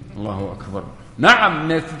 الله أكبر، نعم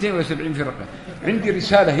من 72 فرقة. عندي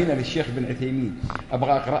رسالة هنا للشيخ بن عثيمين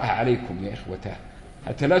أبغى أقرأها عليكم يا إخوته،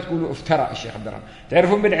 حتى لا تقولوا افترى الشيخ عبد الرحمن.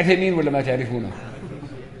 تعرفون بن عثيمين ولا ما تعرفونه؟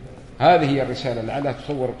 هذه هي الرسالة لعلها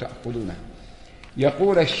تصور وتأخذونها.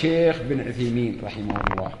 يقول الشيخ بن عثيمين رحمه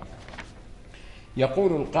الله،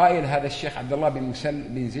 يقول القائل هذا الشيخ عبد الله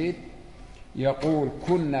بن زيد، يقول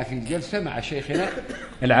كنا في الجلسة مع شيخنا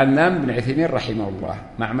العلام بن عثيمين رحمه الله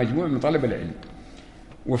مع مجموعة من طلب العلم،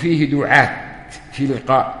 وفيه دعاة في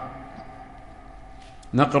لقاء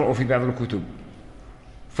نقرأ في بعض الكتب،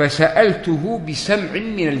 فسألته بسمع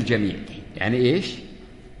من الجميع، يعني إيش؟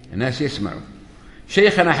 الناس يسمعوا،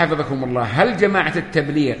 شيخنا حفظكم الله، هل جماعة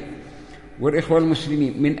التبليغ والإخوة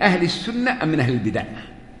المسلمين من أهل السنة أم من أهل البدع؟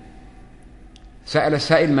 سأل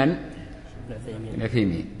السائل من؟ ابن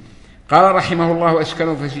عثيمين. قال رحمه الله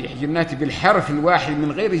وأسكنه فسيح جنات بالحرف الواحد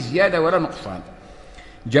من غير زيادة ولا نقصان،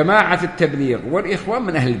 جماعة التبليغ والإخوان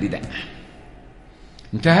من أهل البدع.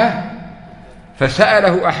 انتهى.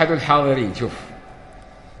 فسأله أحد الحاضرين، شوف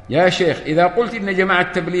يا شيخ، إذا قلت إن جماعة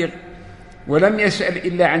التبليغ ولم يسأل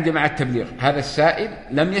إلا عن جماعة التبليغ، هذا السائل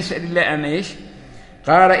لم يسأل إلا عن إيش؟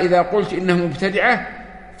 قال إذا قلت إنه مبتدعة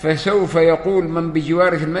فسوف يقول من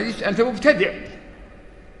بجواره في المجلس أنت مبتدع.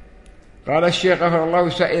 قال الشيخ غفر الله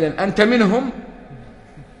سائلا أنت منهم؟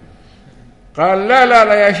 قال لا لا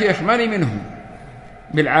لا يا شيخ ماني منهم،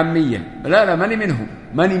 بالعامية، لا لا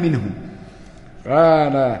ماني منهم.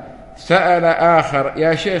 قال سأل آخر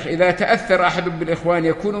يا شيخ إذا تأثر أحد بالإخوان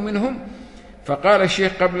يكون منهم؟ فقال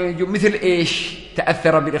الشيخ قبل أن يجب مثل إيش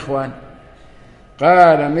تأثر بالإخوان؟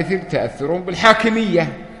 قال مثل تأثرهم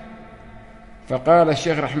بالحاكمية. فقال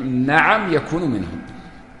الشيخ رحمه نعم يكون منهم.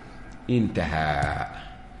 انتهى.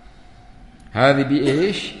 هذه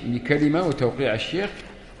بإيش؟ بكلمة وتوقيع الشيخ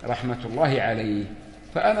رحمة الله عليه.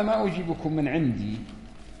 فأنا ما أجيبكم من عندي،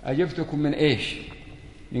 أجبتكم من إيش؟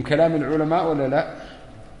 من كلام العلماء ولا لا؟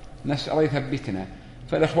 نسأل الله يثبتنا.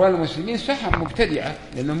 فالإخوان المسلمين صح مبتدعة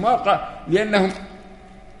لأنهم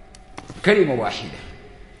كلمة واحدة.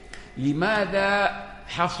 لماذا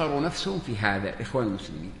حصروا نفسهم في هذا الإخوان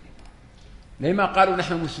المسلمين؟ لما قالوا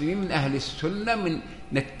نحن مسلمين من أهل السنة، من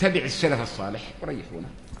نتبع السلف الصالح وريحونا،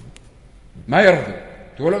 ما يرضوا.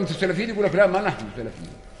 تقول لهم أنتم سلفيين، يقول لك لا ما نحن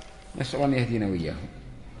سلفيين. نسأل الله أن يهدينا وإياهم.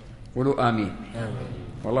 قولوا آمين.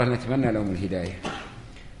 والله نتمنى لهم الهداية.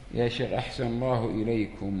 يا شيخ أحسن الله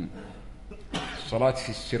إليكم، الصلاة في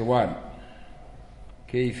السروال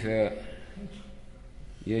كيف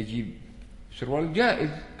يجب؟ سروال جائز،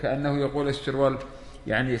 كأنه يقول السروال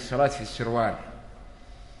يعني الصلاة في السروال،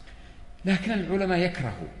 لكن العلماء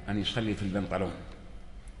يكرهوا أن يصلي في البنطلون.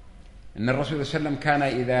 إن الرسول صلى الله عليه وسلم كان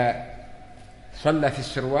إذا صلى في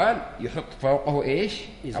السروال يحط فوقه إيش؟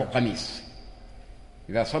 أو قميص.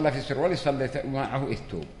 إذا صلى في السروال يصلي معه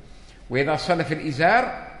الثوب، وإذا صلى في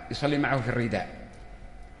الإزار يصلي معه في الرداء.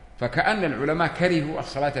 فكأن العلماء كرهوا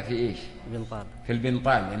الصلاة في إيش؟ في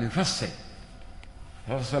البنطال، يعني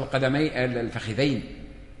يفصل قدمي الفخذين،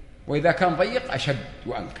 وإذا كان ضيق أشد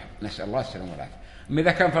وأنكر، نسأل الله السلامة والعافية. أما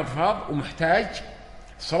إذا كان فضفاض ومحتاج،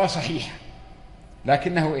 الصلاة صحيحة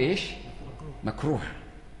لكنه إيش؟ مكروه.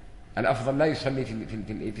 الأفضل لا يصلي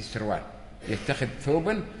في السروال، يتخذ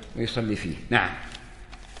ثوبا ويصلي فيه. نعم.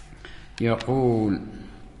 يقول: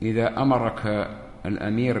 إذا أمرك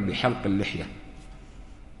الأمير بحلق اللحية،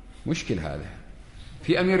 مشكل هذا،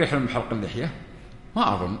 في أمير يحلم بحلق اللحية؟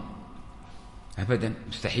 ما أظن أبدا،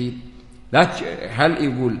 مستحيل. هل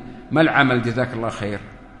يقول ما العمل جزاك الله خير؟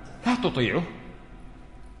 لا تطيعه،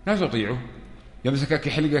 لا تطيعه. يمسكك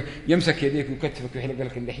يحلق، يمسك يديك ويكتفك ويحلق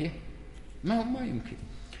لك اللحية؟ ما يمكن.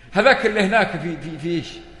 هذاك اللي هناك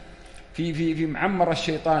في معمر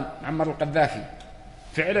الشيطان، معمر القذافي،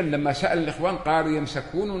 فعلا لما سأل الإخوان قالوا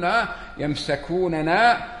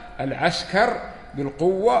يمسكوننا العسكر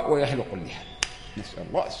بالقوة ويحلق اللحى، نسأل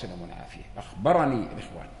الله السلامة والعافية. أخبرني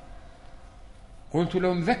الإخوان، قلت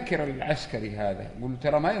لهم ذكر العسكري هذا، قلت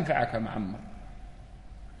ترى ما ينفعك معمر.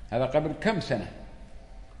 هذا قبل كم سنة،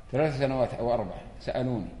 3 سنوات أو 4،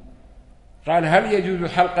 سألوني قال هل يجوز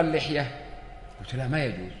حلق اللحية؟ قلت لا ما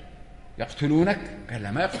يجوز. يقتلونك؟ قال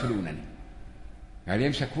لا ما يقتلونني، قال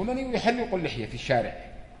يمسكونني ويحلقوا اللحية في الشارع.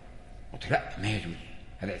 قلت لا ما يجوز،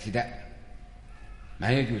 هذا اعتداء، ما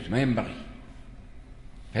يجوز، ما ينبغي.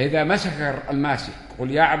 فإذا مسك الماسك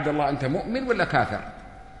قل يا عبد الله أنت مؤمن ولا كافر؟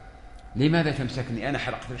 لماذا تمسكني؟ أنا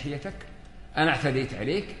حلقت لحيتك؟ أنا اعتديت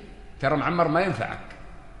عليك؟ ترى معمر ما ينفعك.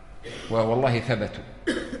 والله ثبتوا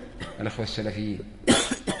الأخوة السلفيين،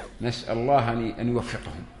 نسأل الله أن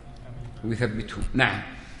يوفقهم ويثبتهم. نعم.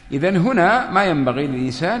 إذن هنا ما ينبغي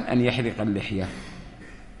للإنسان أن يحلق اللحية،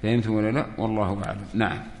 فهمتم ولا لا؟ والله أعلم.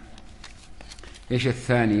 نعم. إيش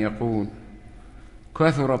الثاني؟ يقول: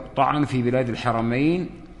 كثر الطعن في بلاد الحرمين،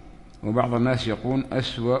 وبعض الناس يقول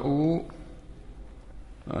أسوأ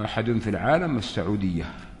أحد في العالم السعودية.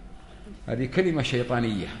 هذه كلمة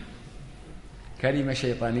شيطانية، كلمة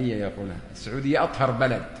شيطانية يقولها. السعودية أطهر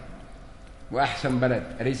بلد وأحسن بلد،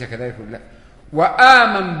 أليس كذلك؟ لا،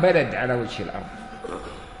 وآمن بلد على وجه الأرض.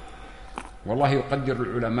 والله يقدر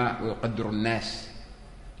العلماء ويقدر الناس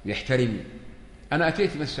ويحترم. أنا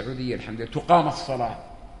أتيت من السعودية الحمد لله، تقام الصلاة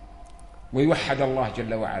ويوحد الله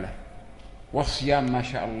جل وعلا، والصيام ما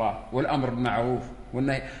شاء الله، والأمر بالمعروف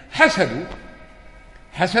والنهي.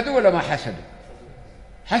 حسدوا ولا ما حسدوا؟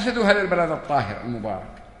 حسدوا هذا البلد الطاهر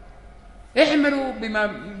المبارك. اعملوا بما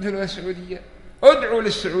مثل السعودية، ادعوا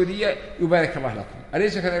للسعودية يبارك الله لكم،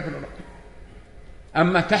 أليس كذلك؟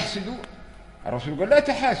 أما تحسدوا، الرسول قال لا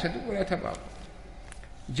تحاسدوا ولا تباغضوا.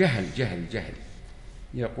 جهل جهل جهل.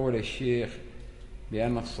 يقول الشيخ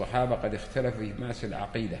بأن الصحابة قد اختلفوا في مسائل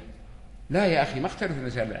العقيدة. لا يا أخي، ما اختلفوا في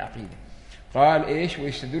مسائل العقيدة. قال إيش؟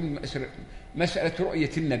 ويستدل مسألة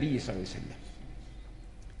رؤية النبي صلى الله عليه وسلم.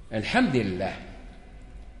 الحمد لله،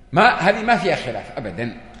 هذه ما فيها خلاف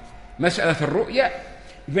أبدا. مسألة الرؤية،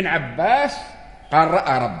 ابن عباس قال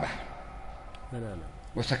رأى ربه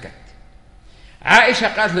وسكت،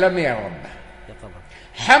 عائشة قالت لم يرى ربه.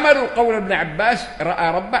 حملوا قول ابن عباس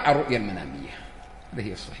رأى ربه على الرؤية المنامية، هذا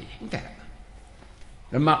هي الصحيح، انتهى.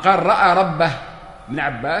 لما قال رأى ربه ابن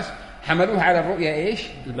عباس حملوها على الرؤية إيش؟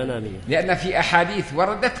 المنامية، لأن في أحاديث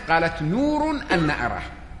وردت قالت نور أن أراه.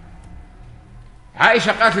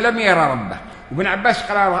 عائشة قالت لم يرى ربه، وابن عباس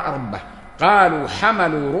قال رأى ربه. قالوا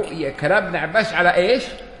حملوا رؤية كلام ابن عباس على إيش؟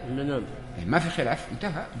 المنام. ما في خلاف،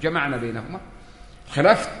 انتهى، جمعنا بينهما.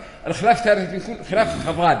 الخلاف ثالث يكون خلاف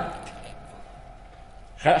تضاد،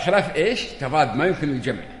 خلاف إيش؟ تضاد، ما يمكن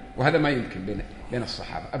الجمع، وهذا ما يمكن بين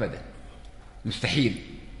الصحابة أبدا، مستحيل.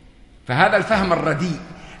 فهذا الفهم الرديء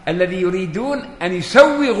الذي يريدون أن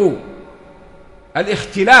يسوغوا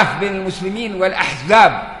الاختلاف بين المسلمين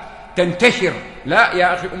والأحزاب تنتشر. لا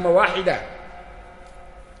يا أخي، أمة واحدة.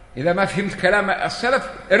 إذا ما فهمت كلام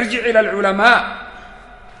السلف ارجع إلى العلماء،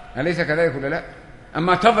 أليس كذلك ولا لا؟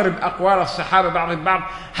 أما تضرب أقوال الصحابة بعض البعض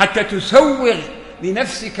حتى تسوغ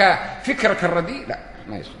لنفسك فكرك الرديء، لا،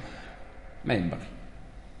 ما يصلح، ما ينبغي،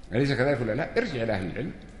 أليس كذلك ولا لا؟ ارجع إلى أهل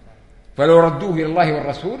العلم، فلو ردوه إلى الله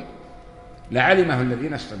والرسول لعلمه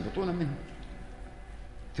الذين يستنبطون منه.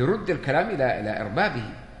 ترد الكلام إلى أربابه.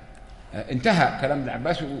 انتهى كلام ابن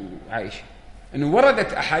عباس وعائشة، أنه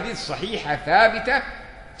وردت أحاديث صحيحة ثابتة.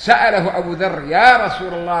 سأله أبو ذر يا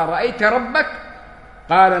رسول الله رأيت ربك؟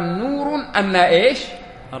 قال النور أن إيش؟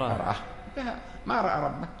 أراه. ما رأى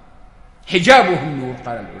ربه، حجابه النور،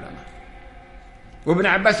 قال العلماء. وابن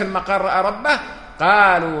عباس لما قال رأى ربه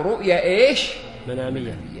قالوا رؤيا إيش؟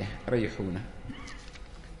 منامية. ريحونا.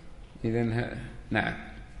 إذن نعم.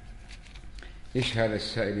 إيش هذا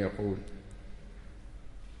السائل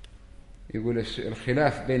يقول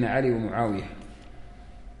الخلاف بين علي ومعاوية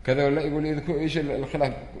كذا ولا يقول إيش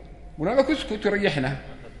الخلاف؟ قلنا لك اسكت وريحنا.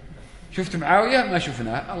 شفت معاوية؟ ما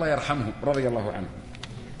شفناه، الله يرحمه رضي الله عنه.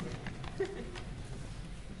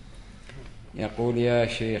 يقول يا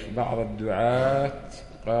شيخ بعض الدعاة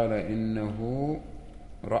قال إنه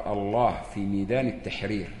رأى الله في ميدان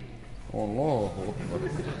التحرير. والله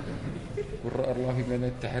أكبر، رأى الله في ميدان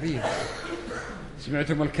التحرير.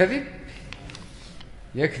 سمعتم الكذب؟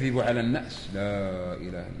 يكذب على الناس، لا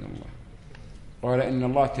إله إلا الله. قال إن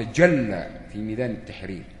الله تجلى في ميدان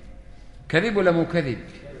التحرير. كذب ولا مو كذب؟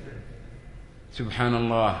 سبحان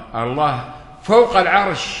الله. الله فوق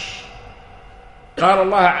العرش.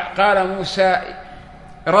 قال موسى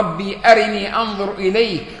ربي أرني أنظر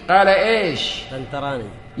إليك. قال إيش؟ لن تراني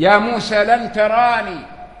يا موسى لن تراني،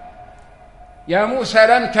 يا موسى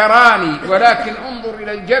لن تراني ولكن انظر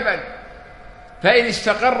إلى الجبل فإن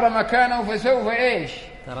استقر مكانه فسوف إيش؟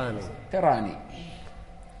 تراني.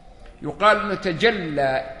 يقال أنه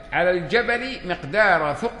تجلى على الجبل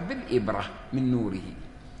مقدار ثقب الإبرة من نوره،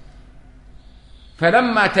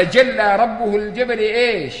 فلما تجلى ربه الجبل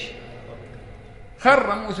إيش؟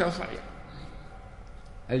 خر موسى صعيدا،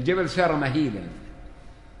 الجبل صار مهيلا.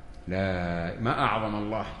 لا، ما أعظم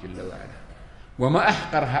الله جل وعلا وما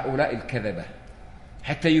أحقر هؤلاء الكذبة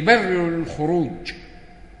حتى يبرروا للخروج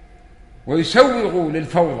ويسوغوا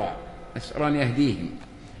للفوضى. أسأل أن يهديهم.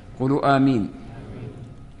 قولوا آمين.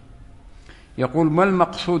 يقول ما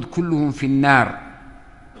المقصود كلهم في النار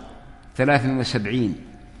 73؟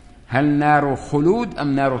 هل نار خلود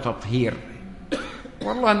أم نار تطهير؟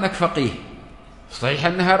 والله أنك فقيه. صحيح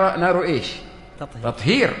أنها نار إيش؟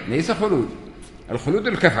 تطهير ليس خلود. الخلود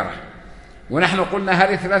الكفرة، ونحن قلنا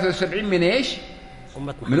هذه 73 من إيش؟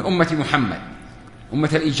 من أمة محمد، أمة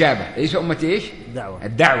الإجابة، ليس أمة إيش؟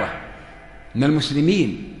 الدعوة من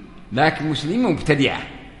المسلمين، لكن مسلمين مبتدعة،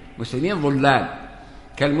 مسلمين ضلال،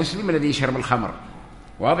 كالمسلم الذي يشرب الخمر.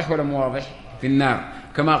 واضح ولا مو واضح؟ في النار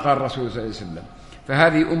كما قال الرسول صلى الله عليه وسلم.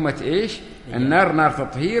 فهذه أمة إيش؟ النار، نار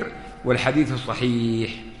تطهير. والحديث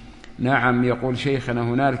الصحيح. نعم. يقول شيخنا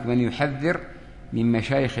هنالك من يحذر من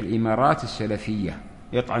مشايخ الإمارات السلفية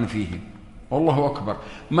يطعن فيهم. والله أكبر،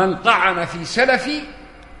 من طعن في سلفي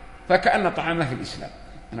فكأن طعنه في الإسلام.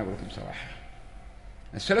 أنا أقول لكم صراحة،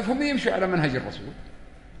 السلف هم يمشوا على منهج الرسول،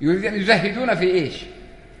 يريد أن يزهدون في إيش؟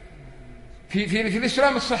 في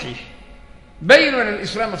الإسلام الصحيح. بينوا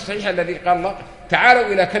الإسلام الصحيح الذي قال الله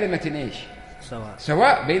تعالوا إلى كلمة إيش؟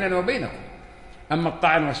 سواء بيننا وبينكم. أما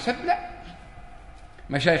الطعن والسب لا.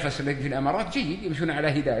 مشايخ السلف في الإمارات جيد، يمشون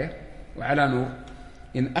على هداية وعلى نور.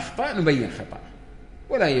 إن أخطأ نبين خطأ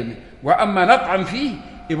ولا يمين. وأما نطعن فيه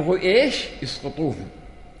يبغوا إيش؟ يسقطوهم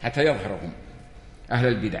حتى يظهرهم أهل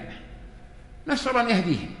البدع. نسأل أن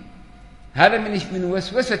يهديهم. هذا من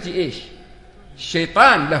وسوسة إيش؟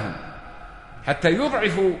 الشيطان لهم حتى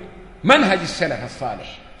يضعفوا منهج السلف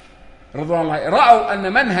الصالح رضوان الله. رأوا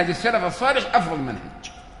أن منهج السلف الصالح أفضل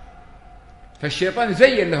منهج، فالشيطان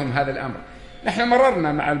زين لهم هذا الأمر. نحن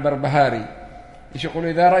مررنا مع البربهاري إيش يقول؟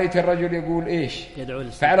 إذا رأيت الرجل يقول إيش؟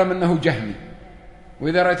 فاعلم أنه جهمي،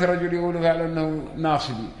 وإذا رأيت الرجل يقول فاعلم أنه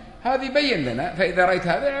ناصبي. هذه بين لنا. فإذا رأيت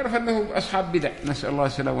هذا يعرف أنه أصحاب بدع، نسأل الله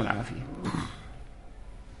السلامة والعافية.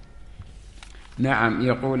 نعم.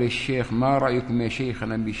 يقول الشيخ ما رأيكم يا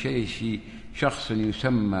شيخنا بشيء شخص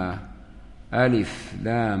يسمى ألف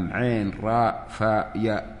لام عين راء فاء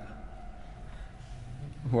ياء؟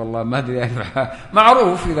 والله ما أدري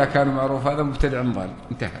معروف، إذا كان معروف هذا مبتدع ضال.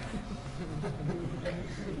 انتهى.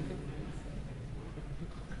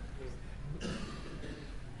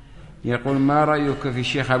 يقول ما رأيك في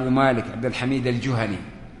الشيخ أبو مالك عبد الحميد الجهني؟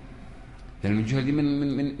 الجهني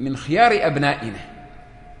من خيار أبنائنا،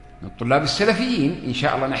 من الطلاب السلفيين إن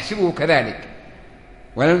شاء الله، نحسبه كذلك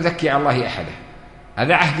ولا نزكي على الله أحدا.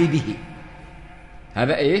 هذا عهدي به،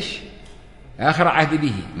 هذا إيش؟ آخر عهدي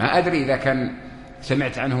به. ما أدري إذا كان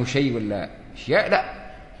سمعت عنه شيء ولا أشياء. لا،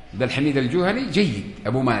 عبد الحميد الجهني جيد.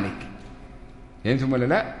 أبو مالك فهمتم ولا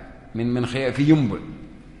لا؟ من خيار في ينبع،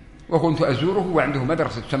 وكنت أزوره وعنده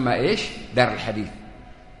مدرسة تسمى إيش؟ دار الحديث.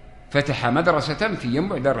 فتح مدرسة في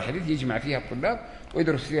ينبع دار الحديث يجمع فيها الطلاب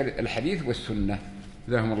ويدرس فيها الحديث والسنة،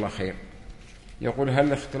 جزاهم الله خير. يقول هل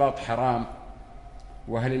الاختلاط حرام؟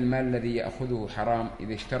 وهل المال الذي يأخذه حرام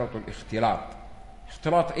إذا اشترطوا الاختلاط؟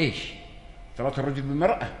 اختلاط إيش؟ اختلاط الرجل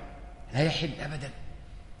بالمرأة لا يحل أبدا.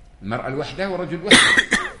 المرأة الوحدة والرجل وحده،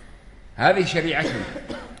 هذه شريعتنا.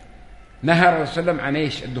 نهى الرسول صلى الله عليه وسلم عن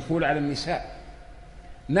إيش؟ الدخول على النساء.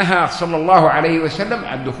 نهى صلى الله عليه وسلم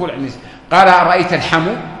عن الدخول على النساء. قال أرأيت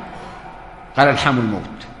الحمو؟ قال الحمو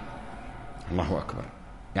الموت. الله أكبر.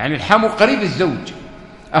 يعني الحمو قريب الزوج،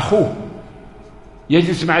 أخوه،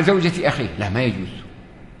 يجلس مع زوجة أخيه؟ لا، ما يجوز.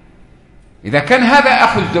 إذا كان هذا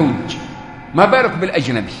أخو الزوج ما بالك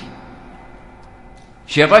بالأجنبي.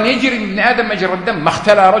 الشيطان يجري من ابن آدم مجرى الدم، ما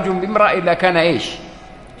اختلى رجل بامرأة إلا كان إيش؟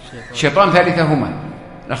 الشيطان ثالثهما.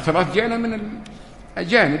 الاختلاط جاءنا من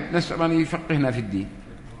الأجانب، نسأل أن يفقهنا في الدين.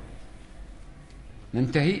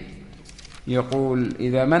 ننتهي. يقول: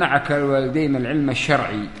 إذا منعك الوالدين العلم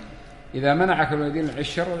الشرعي، إذا منعك الوالدين العلم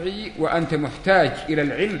الشرعي وأنت محتاج إلى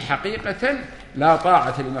العلم حقيقة، لا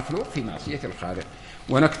طاعة لمخلوق في معصية الخالق.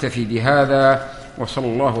 ونكتفي بهذا، وصلى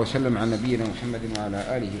الله وسلم على نبينا محمد وعلى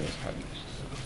آله وأصحابه وسلم.